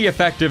extremely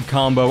effective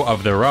combo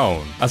of their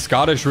own: a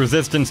Scottish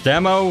Resistance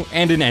demo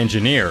and an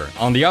engineer.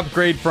 On the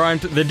upgrade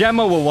front, the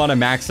demo will want to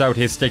max out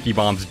his sticky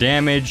bomb's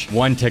damage,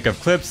 1 tick of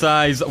clip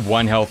size,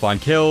 1 health on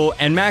kill,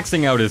 and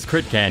maxing out his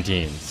crit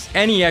canteens.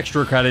 Any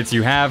extra credits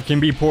you have can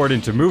be poured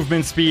into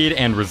movement speed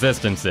and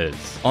resistances.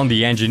 On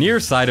the engineer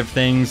side of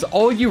things,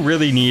 all you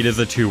really need is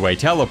a 2-way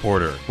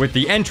teleporter, with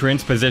the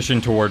entrance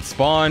positioned towards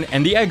spawn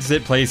and the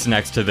exit placed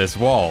next to this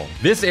wall.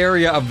 This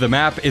area of the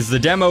map is the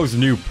demo's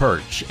new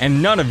perch,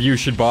 and none of you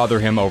should bother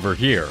him over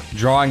here.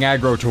 Drawing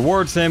aggro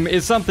towards him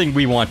is something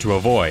we want to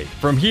avoid.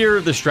 From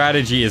here, the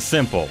strategy is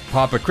simple.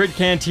 Pop a crit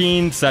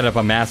canteen, set up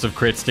a massive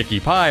crit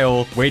sticky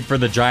pile, wait for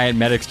the giant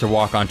medics to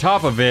walk on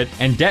top of it,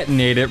 and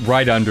detonate it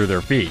right under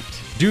their feet.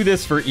 Do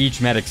this for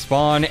each medic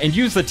spawn, and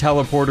use the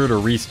teleporter to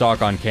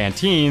restock on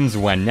canteens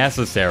when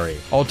necessary.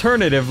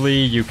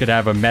 Alternatively, you could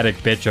have a medic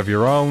bitch of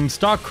your own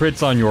stock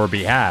crits on your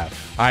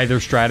behalf.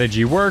 Either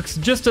strategy works,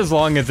 just as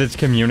long as it's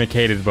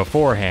communicated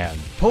beforehand.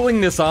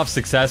 Pulling this off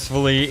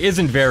successfully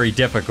isn't very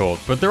difficult,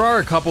 but there are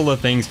a couple of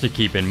things to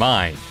keep in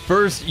mind.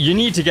 First, you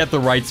need to get the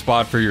right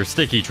spot for your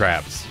sticky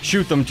traps.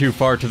 Shoot them too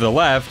far to the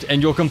left, and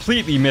you'll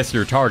completely miss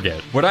your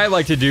target. What I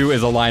like to do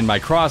is align my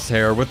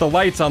crosshair with the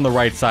lights on the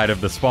right side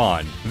of the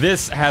spawn.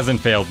 This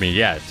hasn't failed me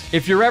yet.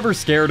 If you're ever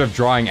scared of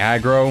drawing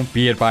aggro,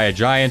 be it by a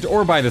giant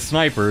or by the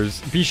snipers,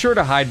 be sure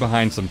to hide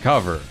behind some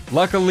cover.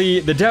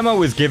 Luckily, the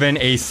demo is given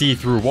a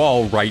see-through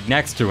wall right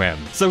next to him,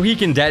 so he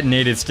can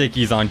detonate his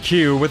stickies on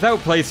cue without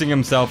placing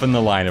himself in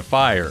the line of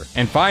fire.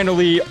 And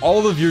finally,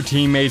 all of your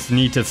teammates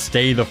need to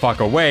stay the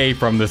fuck away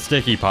from the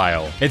sticky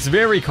pile. It's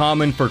very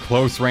common for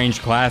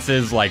close-range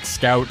classes like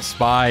Scout,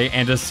 Spy,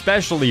 and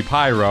especially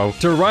Pyro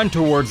to run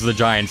towards the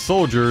giant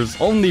soldiers,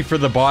 only for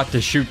the bot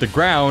to shoot the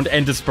ground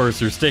and disperse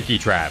your sticky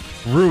trap,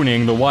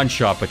 ruining the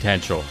one-shot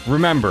potential.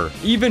 Remember,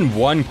 even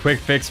one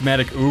quick-fix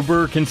medic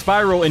Uber can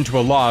spiral into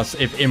a loss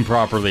if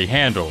improperly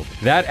handled.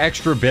 That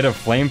extra bit of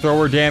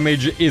flamethrower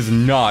damage is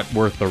not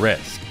worth the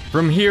risk.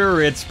 From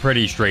here, it's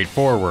pretty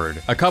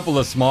straightforward. A couple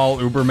of small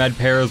Uber med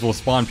pairs will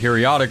spawn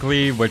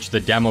periodically, which the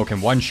demo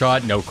can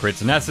one-shot, no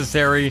crits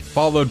necessary,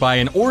 followed by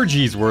an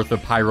orgy's worth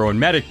of Pyro and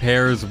Medic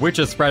pairs, which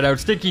a spread-out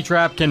sticky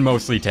trap can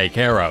mostly take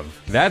care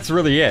of. That's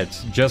really it.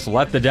 Just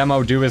let the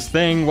demo do his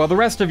thing while the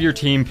rest of your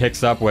team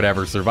picks up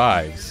whatever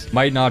survives.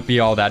 Might not be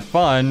all that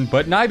fun,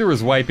 but neither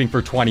is wiping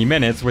for 20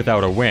 minutes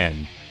without a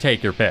win.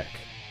 Take your pick.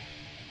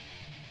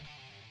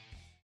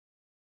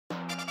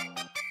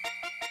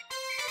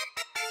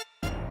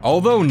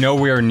 Although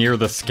nowhere near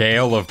the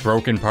scale of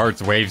Broken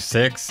Parts Wave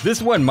 6,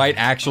 this one might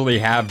actually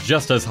have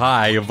just as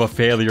high of a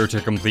failure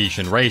to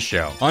completion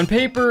ratio. On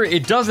paper,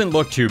 it doesn't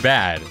look too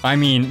bad. I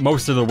mean,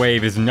 most of the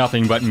wave is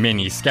nothing but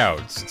mini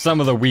scouts, some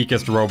of the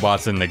weakest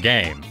robots in the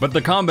game. But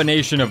the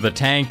combination of the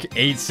tank,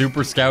 8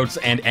 super scouts,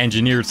 and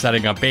engineers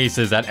setting up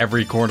bases at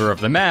every corner of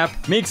the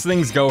map makes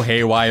things go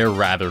haywire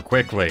rather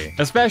quickly.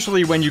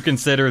 Especially when you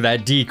consider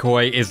that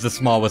Decoy is the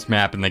smallest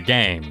map in the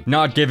game,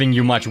 not giving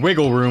you much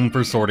wiggle room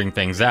for sorting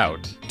things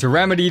out. To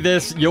remedy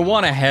this, you'll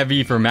want a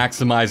heavy for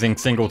maximizing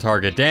single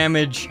target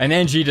damage, an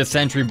NG to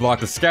sentry block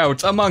the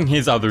scouts among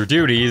his other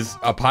duties,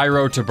 a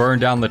pyro to burn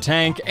down the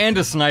tank, and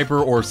a sniper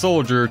or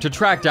soldier to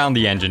track down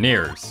the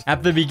engineers.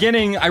 At the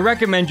beginning, I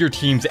recommend your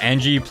team's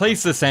NG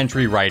place the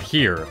sentry right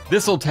here.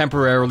 This'll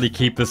temporarily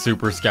keep the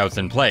super scouts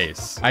in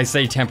place. I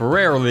say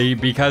temporarily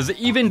because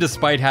even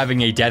despite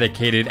having a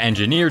dedicated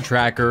engineer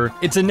tracker,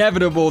 it's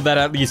inevitable that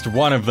at least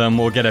one of them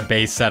will get a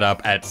base set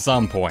up at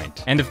some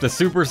point. And if the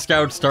super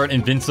scouts start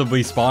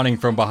invincibly spawning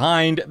from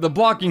behind, the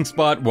blocking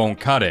spot won't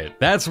cut it.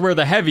 That's where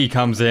the heavy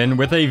comes in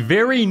with a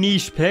very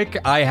niche pick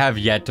I have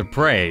yet to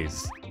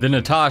praise. The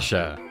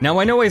Natasha. Now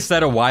I know I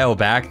said a while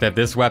back that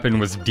this weapon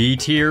was D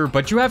tier,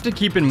 but you have to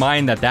keep in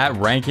mind that that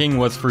ranking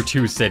was for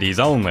 2 cities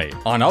only.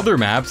 On other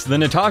maps, the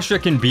Natasha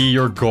can be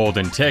your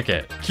golden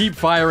ticket. Keep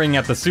firing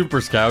at the super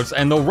scouts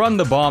and they'll run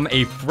the bomb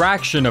a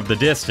fraction of the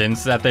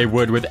distance that they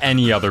would with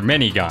any other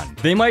minigun.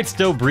 They might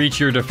still breach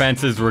your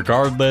defenses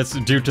regardless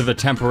due to the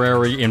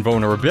temporary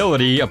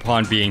invulnerability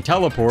upon being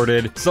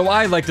teleported, so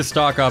I like to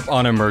stock up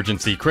on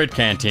emergency crit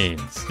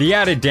canteens. The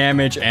added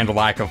damage and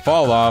lack of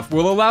falloff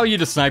will allow you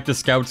to snipe the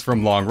scouts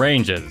from long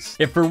ranges.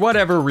 If for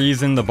whatever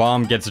reason the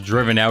bomb gets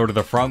driven out of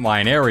the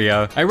frontline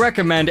area, I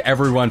recommend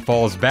everyone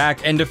falls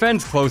back and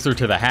defends closer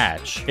to the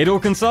hatch. It'll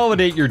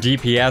consolidate your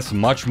DPS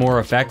much more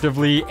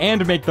effectively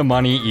and make the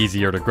money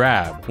easier to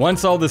grab.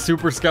 Once all the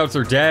super scouts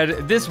are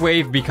dead, this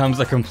wave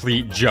becomes a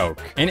complete joke.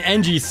 An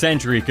NG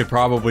sentry could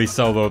probably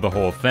solo the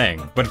whole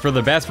thing. But for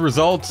the best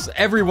results,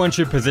 everyone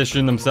should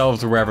position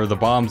themselves wherever the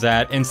bomb's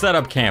at and set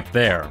up camp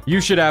there. You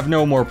should have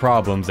no more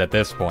problems at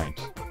this point.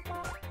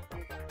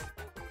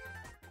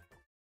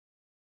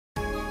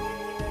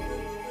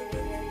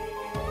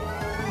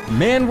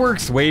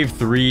 Manworks Wave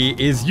 3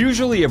 is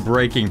usually a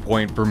breaking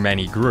point for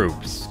many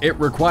groups. It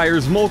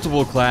requires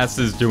multiple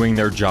classes doing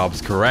their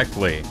jobs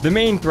correctly. The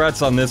main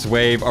threats on this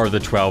wave are the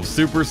 12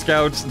 super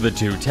scouts, the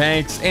 2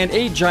 tanks, and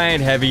 8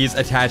 giant heavies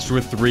attached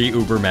with 3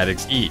 uber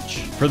medics each.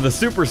 For the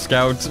super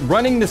scouts,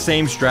 running the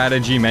same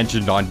strategy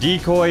mentioned on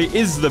Decoy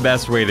is the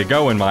best way to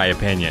go in my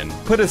opinion.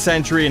 Put a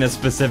sentry in a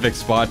specific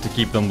spot to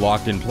keep them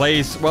locked in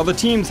place, while the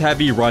team's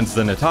heavy runs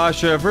the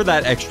Natasha for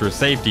that extra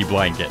safety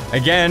blanket.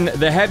 Again,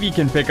 the heavy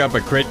can pick up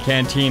a crit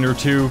canteen or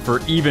 2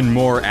 for even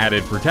more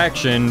added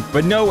protection,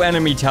 but no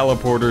enemy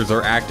teleporters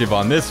are active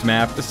on this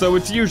map, so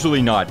it's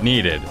usually not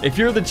needed. If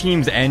you're the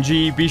team's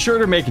NG, be sure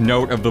to make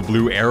note of the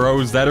blue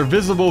arrows that are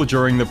visible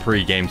during the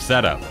pre-game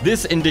setup.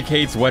 This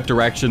indicates what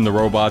direction the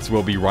robots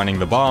will be running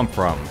the bomb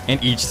from,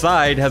 and each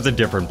side has a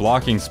different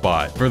blocking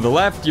spot. For the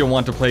left, you'll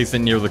want to place it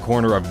near the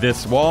corner of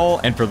this wall,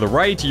 and for the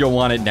right, you'll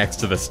want it next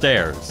to the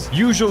stairs.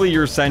 Usually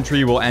your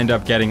sentry will end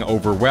up getting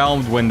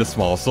overwhelmed when the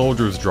small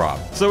soldiers drop,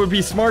 so it'd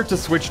be smart to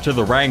switch to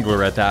the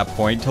Wrangler at that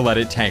point to let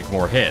it tank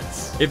more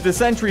hits. If the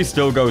sentry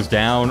still goes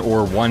down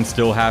or one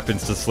still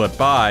happens to slip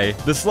by,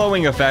 the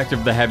slowing effect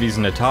of the heavy's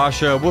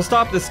Natasha will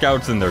stop the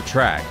scouts in their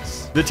tracks.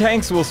 The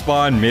tanks will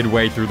spawn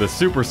midway through the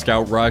super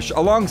scout rush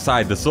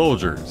alongside the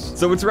soldiers,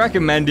 so it's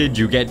recommended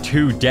you get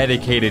 2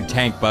 dedicated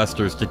tank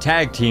busters to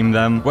tag team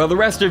them while the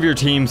rest of your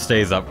team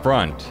stays up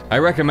front. I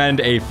recommend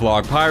a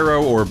flog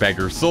pyro or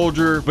beggar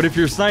soldier, but if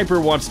your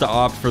sniper wants to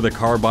opt for the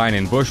carbine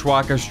and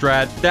bushwhacker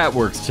strat, that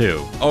works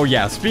too. Oh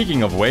yeah,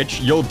 speaking of which,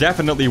 you'll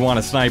definitely want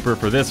a sniper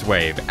for this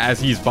wave,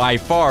 as he's by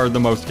far the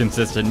most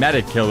consistent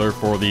medic killer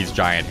for these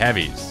giant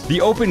heavies.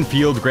 The open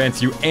field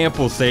grants you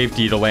ample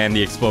safety to land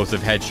the explosive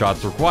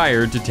headshots required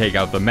required to take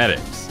out the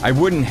medics. I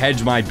wouldn't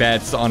hedge my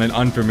bets on an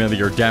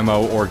unfamiliar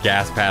demo or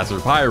gas passer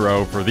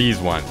pyro for these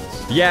ones.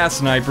 Yeah,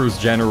 sniper's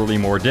generally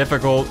more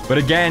difficult, but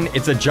again,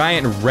 it's a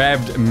giant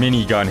revved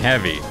minigun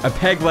heavy. A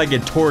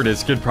peg-legged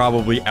tortoise could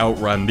probably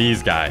outrun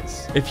these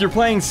guys. If you're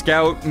playing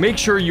Scout, make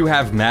sure you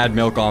have Mad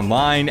Milk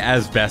online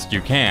as best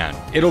you can.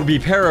 It'll be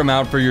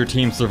paramount for your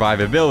team's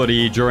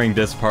survivability during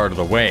this part of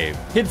the wave.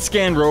 Hit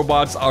scan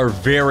robots are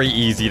very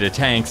easy to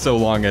tank so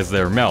long as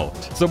they're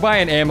milked, so buy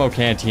an ammo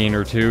canteen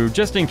or two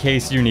just in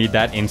case you need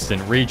that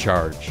instant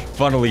recharge.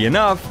 Funnily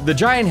enough, the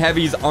giant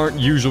heavies aren't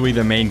usually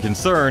the main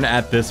concern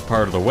at this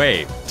part of the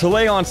wave. To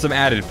lay on some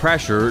added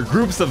pressure,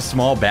 groups of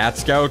small bat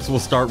scouts will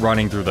start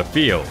running through the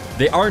field.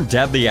 They aren't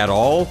deadly at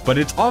all, but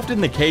it's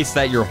often the case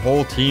that your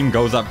whole team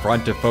goes up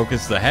front to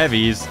focus the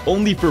heavies,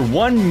 only for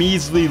one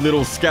measly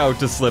little scout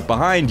to slip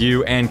behind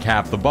you and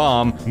cap the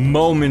bomb,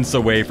 moments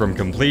away from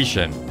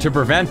completion. To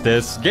prevent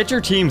this, get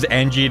your team's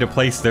NG to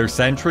place their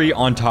sentry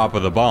on top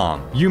of the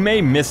bomb. You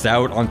may miss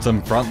out on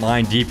some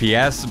frontline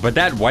DPS, but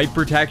that white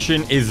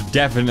protection is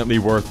definitely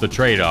worth the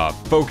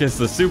trade-off. Focus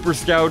the super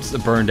scouts,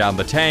 burn down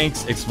the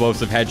tanks, explosive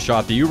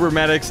headshot the uber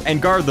medics,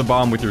 and guard the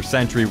bomb with your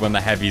sentry when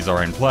the heavies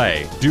are in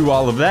play. Do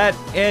all of that,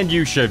 and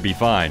you should be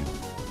fine.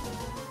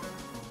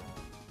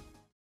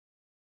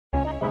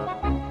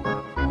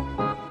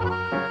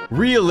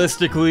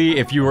 Realistically,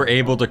 if you were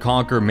able to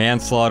conquer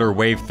Mannslaughter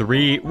Wave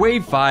 3,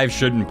 Wave 5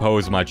 shouldn't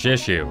pose much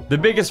issue. The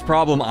biggest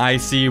problem I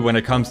see when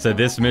it comes to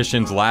this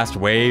mission's last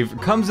wave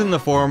comes in the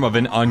form of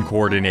an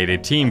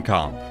uncoordinated team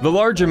comp. The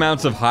large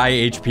amounts of high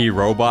HP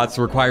robots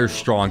require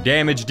strong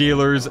damage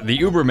dealers, the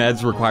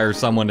Ubermeds require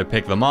someone to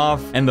pick them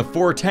off, and the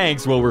 4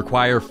 tanks will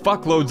require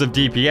fuckloads of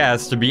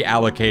DPS to be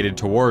allocated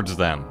towards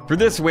them. For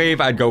this wave,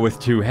 I'd go with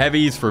 2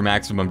 heavies for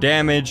maximum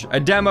damage, a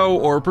demo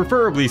or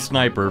preferably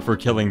sniper for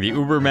killing the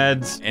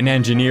Ubermeds, an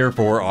engineer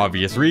for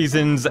obvious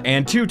reasons,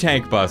 and 2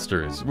 tank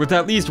busters, with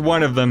at least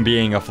one of them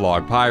being a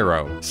flog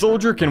pyro.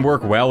 Soldier can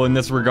work well in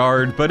this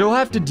regard, but he'll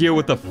have to deal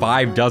with the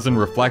 5 dozen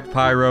reflect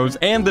pyros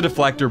and the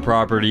deflector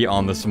property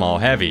on the small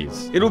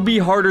heavies. It'll be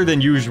harder than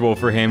usual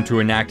for him to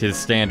enact his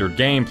standard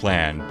game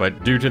plan,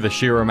 but due to the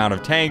sheer amount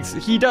of tanks,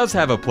 he does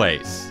have a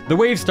place. The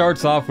wave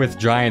starts off with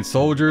giant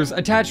soldiers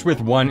attached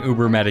with 1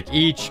 uber medic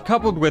each,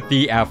 coupled with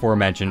the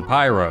aforementioned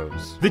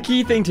pyros. The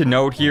key thing to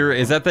note here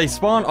is that they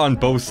spawn on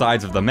both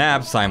sides of the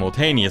map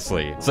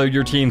simultaneously, so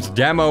your team's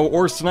demo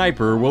or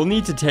sniper will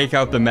need to take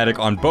out the medic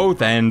on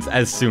both ends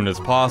as soon as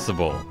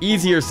possible.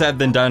 Easier said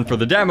than done for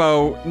the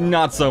demo,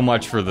 not so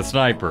much for the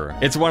sniper.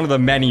 It's one of the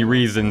many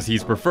reasons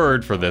he's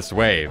preferred for this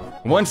wave.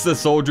 Once the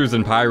soldiers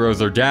and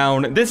pyros are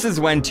down, this is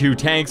when 2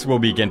 tanks will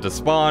begin to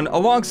spawn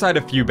alongside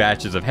a few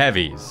batches of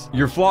heavies.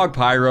 Your flog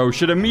pyro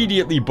should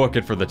immediately book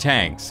it for the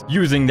tanks,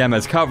 using them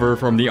as cover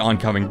from the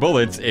oncoming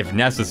bullets if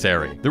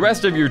necessary. The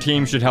rest of your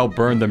team should help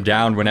burn them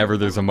down whenever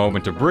there's a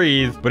moment to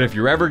breathe, but if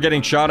you're ever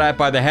getting shot at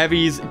by the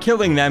heavies,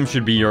 killing them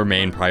should be your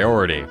main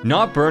priority.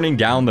 Not burning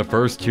down the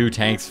first 2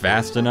 tanks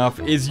fast enough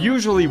is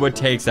usually what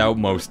takes out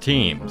most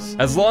teams.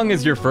 As long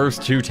as your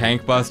first 2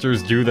 tank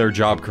busters do their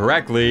job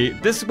correctly,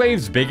 this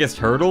wave's biggest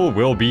hurdle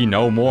will be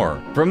no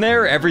more. From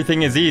there,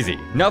 everything is easy.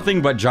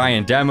 Nothing but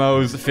giant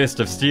demos, Fist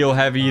of Steel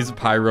heavies,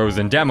 pyros,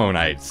 and demo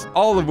knights,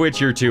 all of which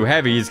your 2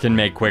 heavies can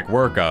make quick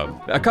work of.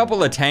 A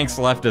couple of tanks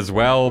left as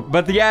well,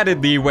 but the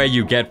added leeway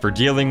you get for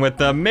dealing with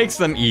them makes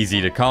them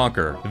easy to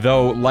conquer.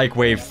 Though, like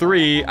Wave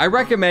 3, I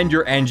recommend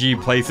your NG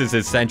places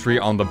his sentry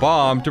on the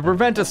bomb to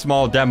prevent a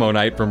small demo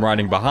knight from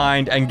running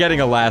behind and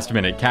getting a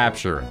last-minute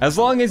capture. As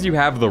long as you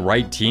have the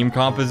right team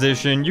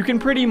composition, you can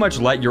pretty much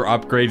let your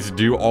upgrades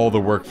do all the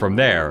work from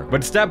there,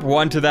 but step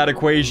 1 to that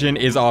equation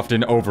is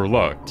often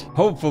overlooked.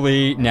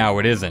 Hopefully, now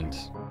it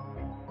isn't.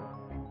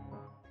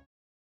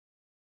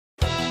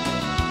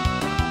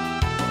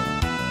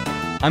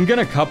 I'm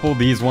gonna couple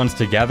these ones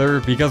together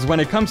because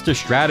when it comes to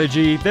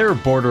strategy, they're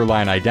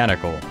borderline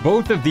identical.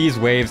 Both of these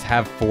waves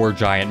have 4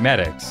 giant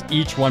medics,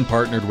 each one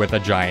partnered with a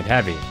giant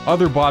heavy.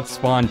 Other bots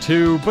spawn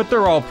too, but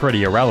they're all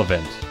pretty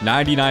irrelevant.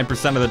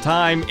 99% of the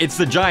time, it's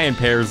the giant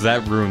pairs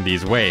that ruin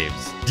these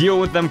waves. Deal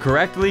with them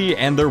correctly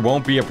and there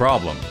won't be a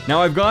problem.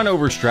 Now, I've gone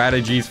over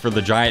strategies for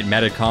the giant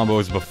medic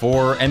combos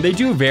before, and they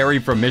do vary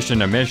from mission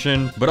to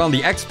mission, but on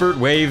the expert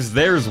waves,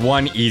 there's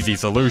one easy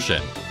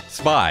solution: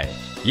 Spy.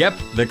 Yep,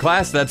 the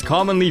class that's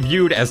commonly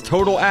viewed as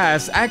total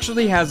ass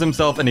actually has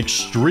himself an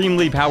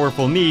extremely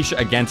powerful niche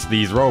against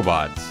these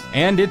robots.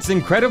 And it's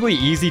incredibly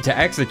easy to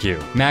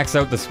execute. Max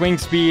out the swing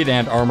speed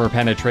and armor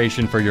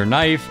penetration for your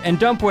knife, and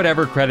dump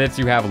whatever credits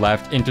you have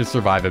left into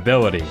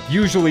survivability.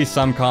 Usually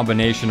some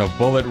combination of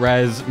bullet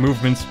res,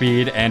 movement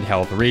speed, and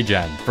health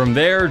regen. From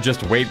there,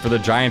 just wait for the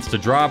giants to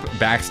drop,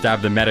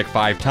 backstab the medic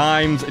 5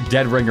 times,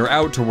 dead ringer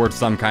out towards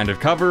some kind of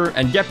cover,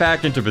 and get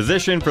back into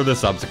position for the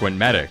subsequent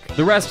medic.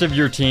 The rest of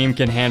your team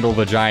can handle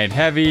the giant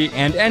heavy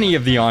and any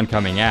of the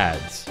oncoming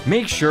adds.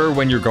 Make sure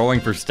when you're going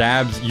for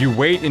stabs, you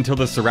wait until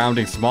the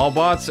surrounding small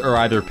bots are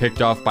either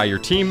picked off by your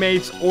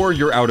teammates or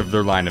you're out of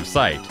their line of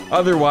sight.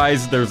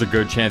 Otherwise, there's a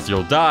good chance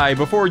you'll die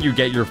before you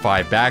get your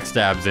 5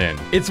 backstabs in.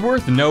 It's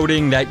worth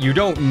noting that you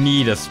don't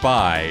need a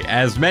spy,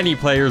 as many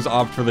players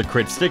opt for the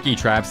crit sticky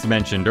traps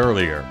mentioned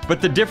earlier.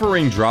 But the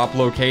differing drop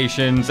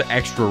locations,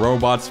 extra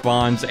robot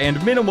spawns,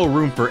 and minimal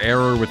room for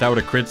error without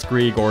a crit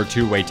screeg or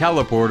two-way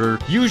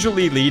teleporter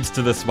usually leads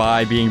to the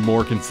spy being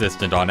more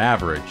consistent on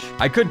average.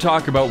 I could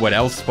talk about what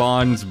else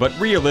spawns, but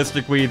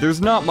realistically, there's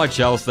not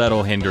much else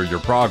that'll hinder your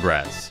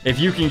progress. If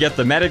you can get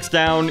the medics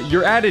down,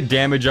 your added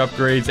damage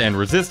upgrades and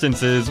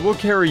resistances will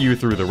carry you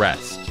through the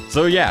rest.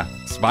 So yeah,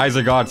 spy's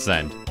a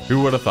godsend.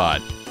 Who would have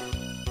thought?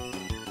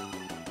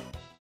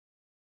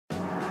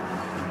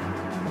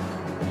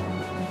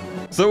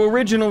 So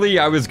originally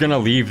I was gonna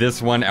leave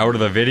this one out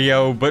of the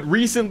video, but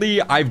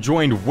recently I've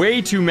joined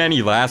way too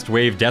many last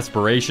wave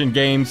Desperation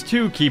games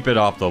to keep it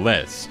off the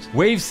list.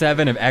 Wave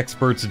 7 of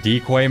Expert's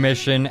Decoy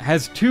mission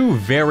has 2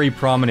 very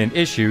prominent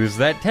issues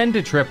that tend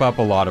to trip up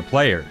a lot of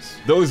players.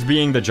 Those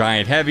being the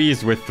giant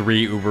heavies with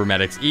 3 uber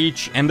medics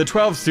each, and the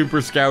 12 super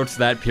scouts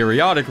that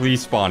periodically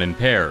spawn in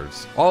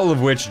pairs, all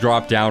of which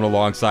drop down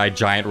alongside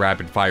giant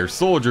rapid fire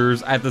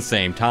soldiers at the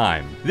same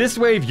time. This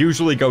wave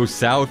usually goes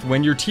south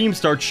when your team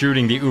starts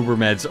shooting the uber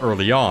meds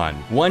early on.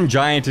 One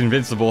giant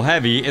invincible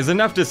heavy is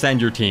enough to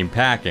send your team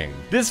packing.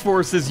 This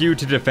forces you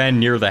to defend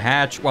near the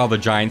hatch while the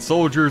giant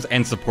soldiers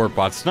and support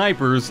bot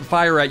snipers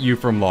fire at you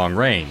from long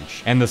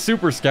range, and the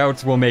super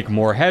scouts will make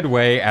more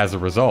headway as a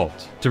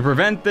result. To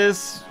prevent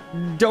this,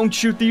 don't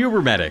shoot the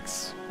uber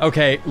medics.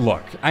 Okay,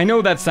 look, I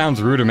know that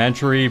sounds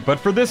rudimentary,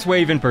 but for this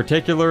wave in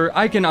particular,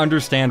 I can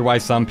understand why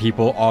some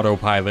people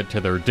autopilot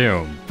to their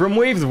doom. From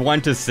waves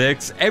 1 to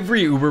 6,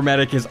 every uber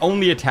medic is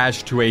only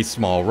attached to a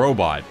small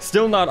robot.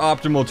 Still not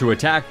optimal to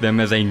attack them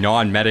as a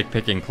non-medic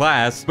picking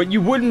class, but you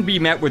wouldn't be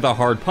met with a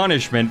hard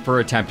punishment for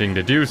attempting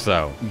to do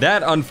so.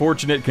 That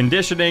unfortunate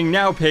conditioning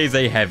now pays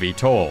a heavy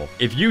toll.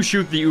 If you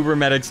shoot the uber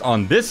medics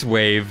on this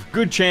wave,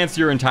 good chance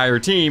your entire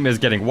team is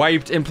getting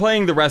wiped and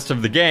playing the rest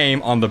of the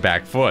game on the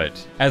back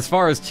foot. As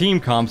far as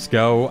team comps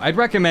go, I'd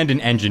recommend an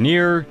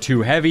engineer,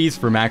 2 heavies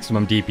for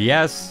maximum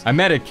DPS, a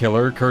medic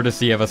killer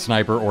courtesy of a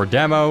sniper or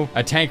demo,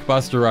 a tank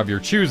buster of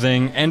your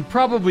choosing, and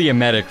probably a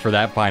medic for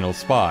that final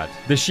spot.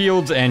 The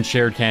shields and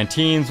shared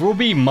canteens will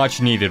be much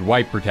needed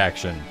wipe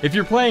protection. If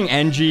you're playing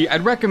NG,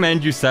 I'd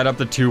recommend you set up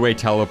the 2-way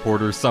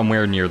teleporter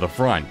somewhere near the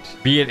front,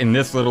 be it in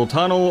this little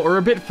tunnel or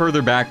a bit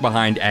further back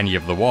behind any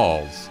of the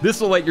walls. This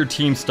will let your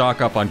team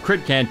stock up on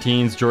crit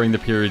canteens during the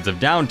periods of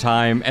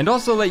downtime, and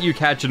also let you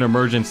catch an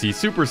emergency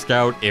super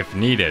scout if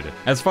needed.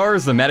 As far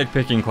as the medic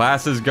picking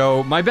classes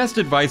go, my best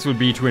advice would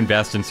be to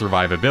invest in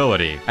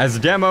survivability. As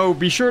demo,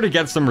 be sure to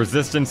get some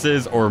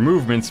resistances or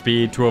movement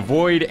speed to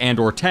avoid and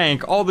or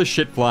tank all the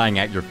shit flying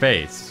at your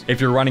face.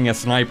 If you're running a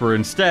sniper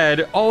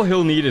instead, all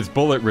he'll need is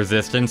bullet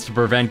resistance to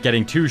prevent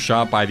getting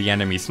 2-shot by the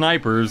enemy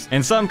snipers,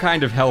 and some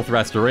kind of health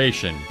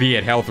restoration, be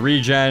it health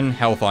regen,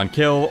 health on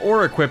kill,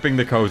 or equipping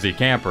the cozy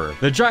camper.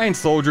 The giant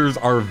soldiers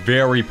are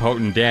very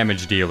potent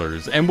damage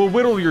dealers, and will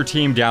whittle your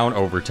team down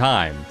over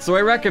time, so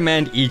I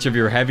recommend each of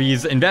your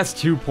heavies invest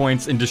 2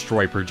 points in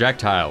destroy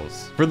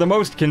projectiles. For the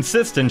most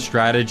consistent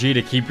strategy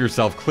to keep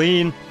yourself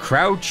clean,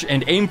 crouch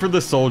and aim for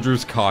the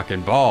soldiers' cock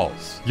and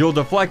balls. You'll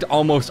deflect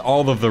almost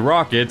all of the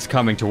rockets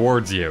coming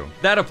towards you.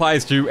 That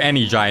applies to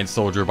any giant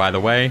soldier, by the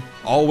way.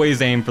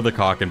 Always aim for the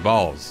cock and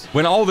balls.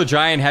 When all the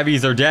giant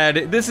heavies are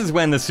dead, this is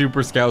when the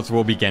super scouts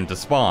will begin to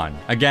spawn,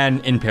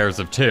 again in pairs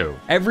of 2.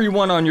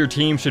 Everyone on your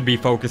team should be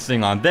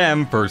focusing on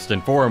them first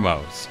and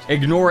foremost.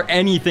 Ignore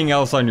anything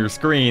else on your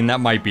screen that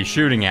might be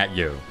shooting at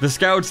you. The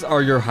scouts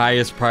are your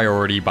highest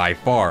priority by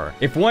far.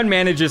 If one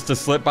manages to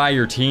slip by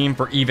your team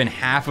for even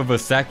half of a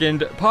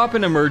second, pop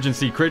an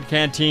emergency crit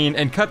canteen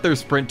and cut their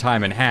sprint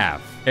time in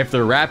half. If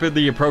they're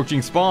rapidly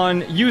approaching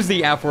spawn, use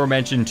the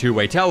aforementioned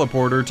 2-way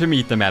teleporter to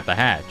meet them at the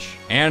hatch.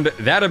 And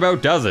that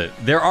about does it.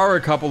 There are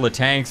a couple of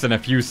tanks and a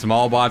few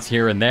small bots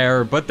here and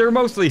there, but they're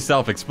mostly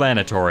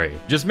self-explanatory.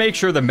 Just make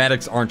sure the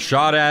medics aren't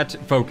shot at,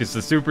 focus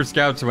the super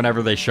scouts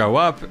whenever they show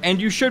up,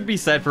 and you should be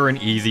set for an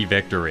easy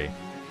victory.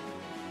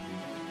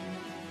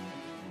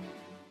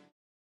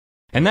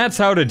 And that's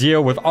how to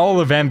deal with all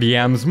of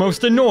MvM's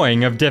most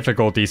annoying of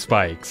difficulty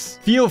spikes.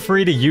 Feel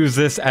free to use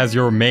this as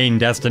your main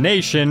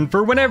destination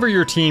for whenever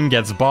your team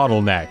gets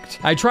bottlenecked.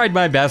 I tried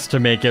my best to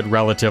make it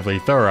relatively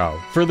thorough.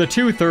 For the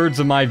 2/3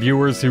 of my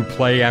viewers who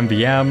play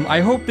MvM, I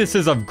hope this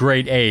is of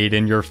great aid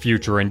in your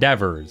future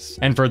endeavors.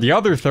 And for the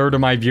other third of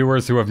my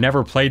viewers who have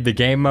never played the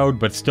game mode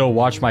but still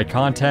watch my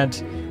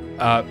content,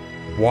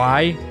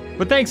 why?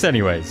 But thanks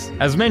anyways.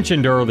 As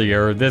mentioned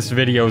earlier, this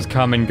video's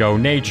come and go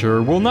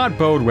nature will not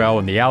bode well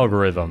in the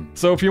algorithm,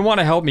 so if you want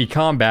to help me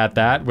combat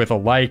that with a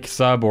like,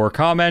 sub, or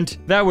comment,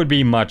 that would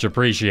be much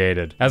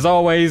appreciated. As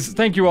always,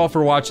 thank you all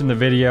for watching the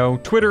video.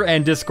 Twitter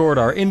and Discord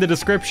are in the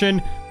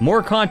description.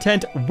 More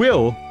content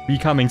will be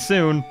coming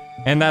soon,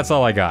 and that's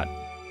all I got.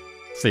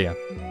 See ya.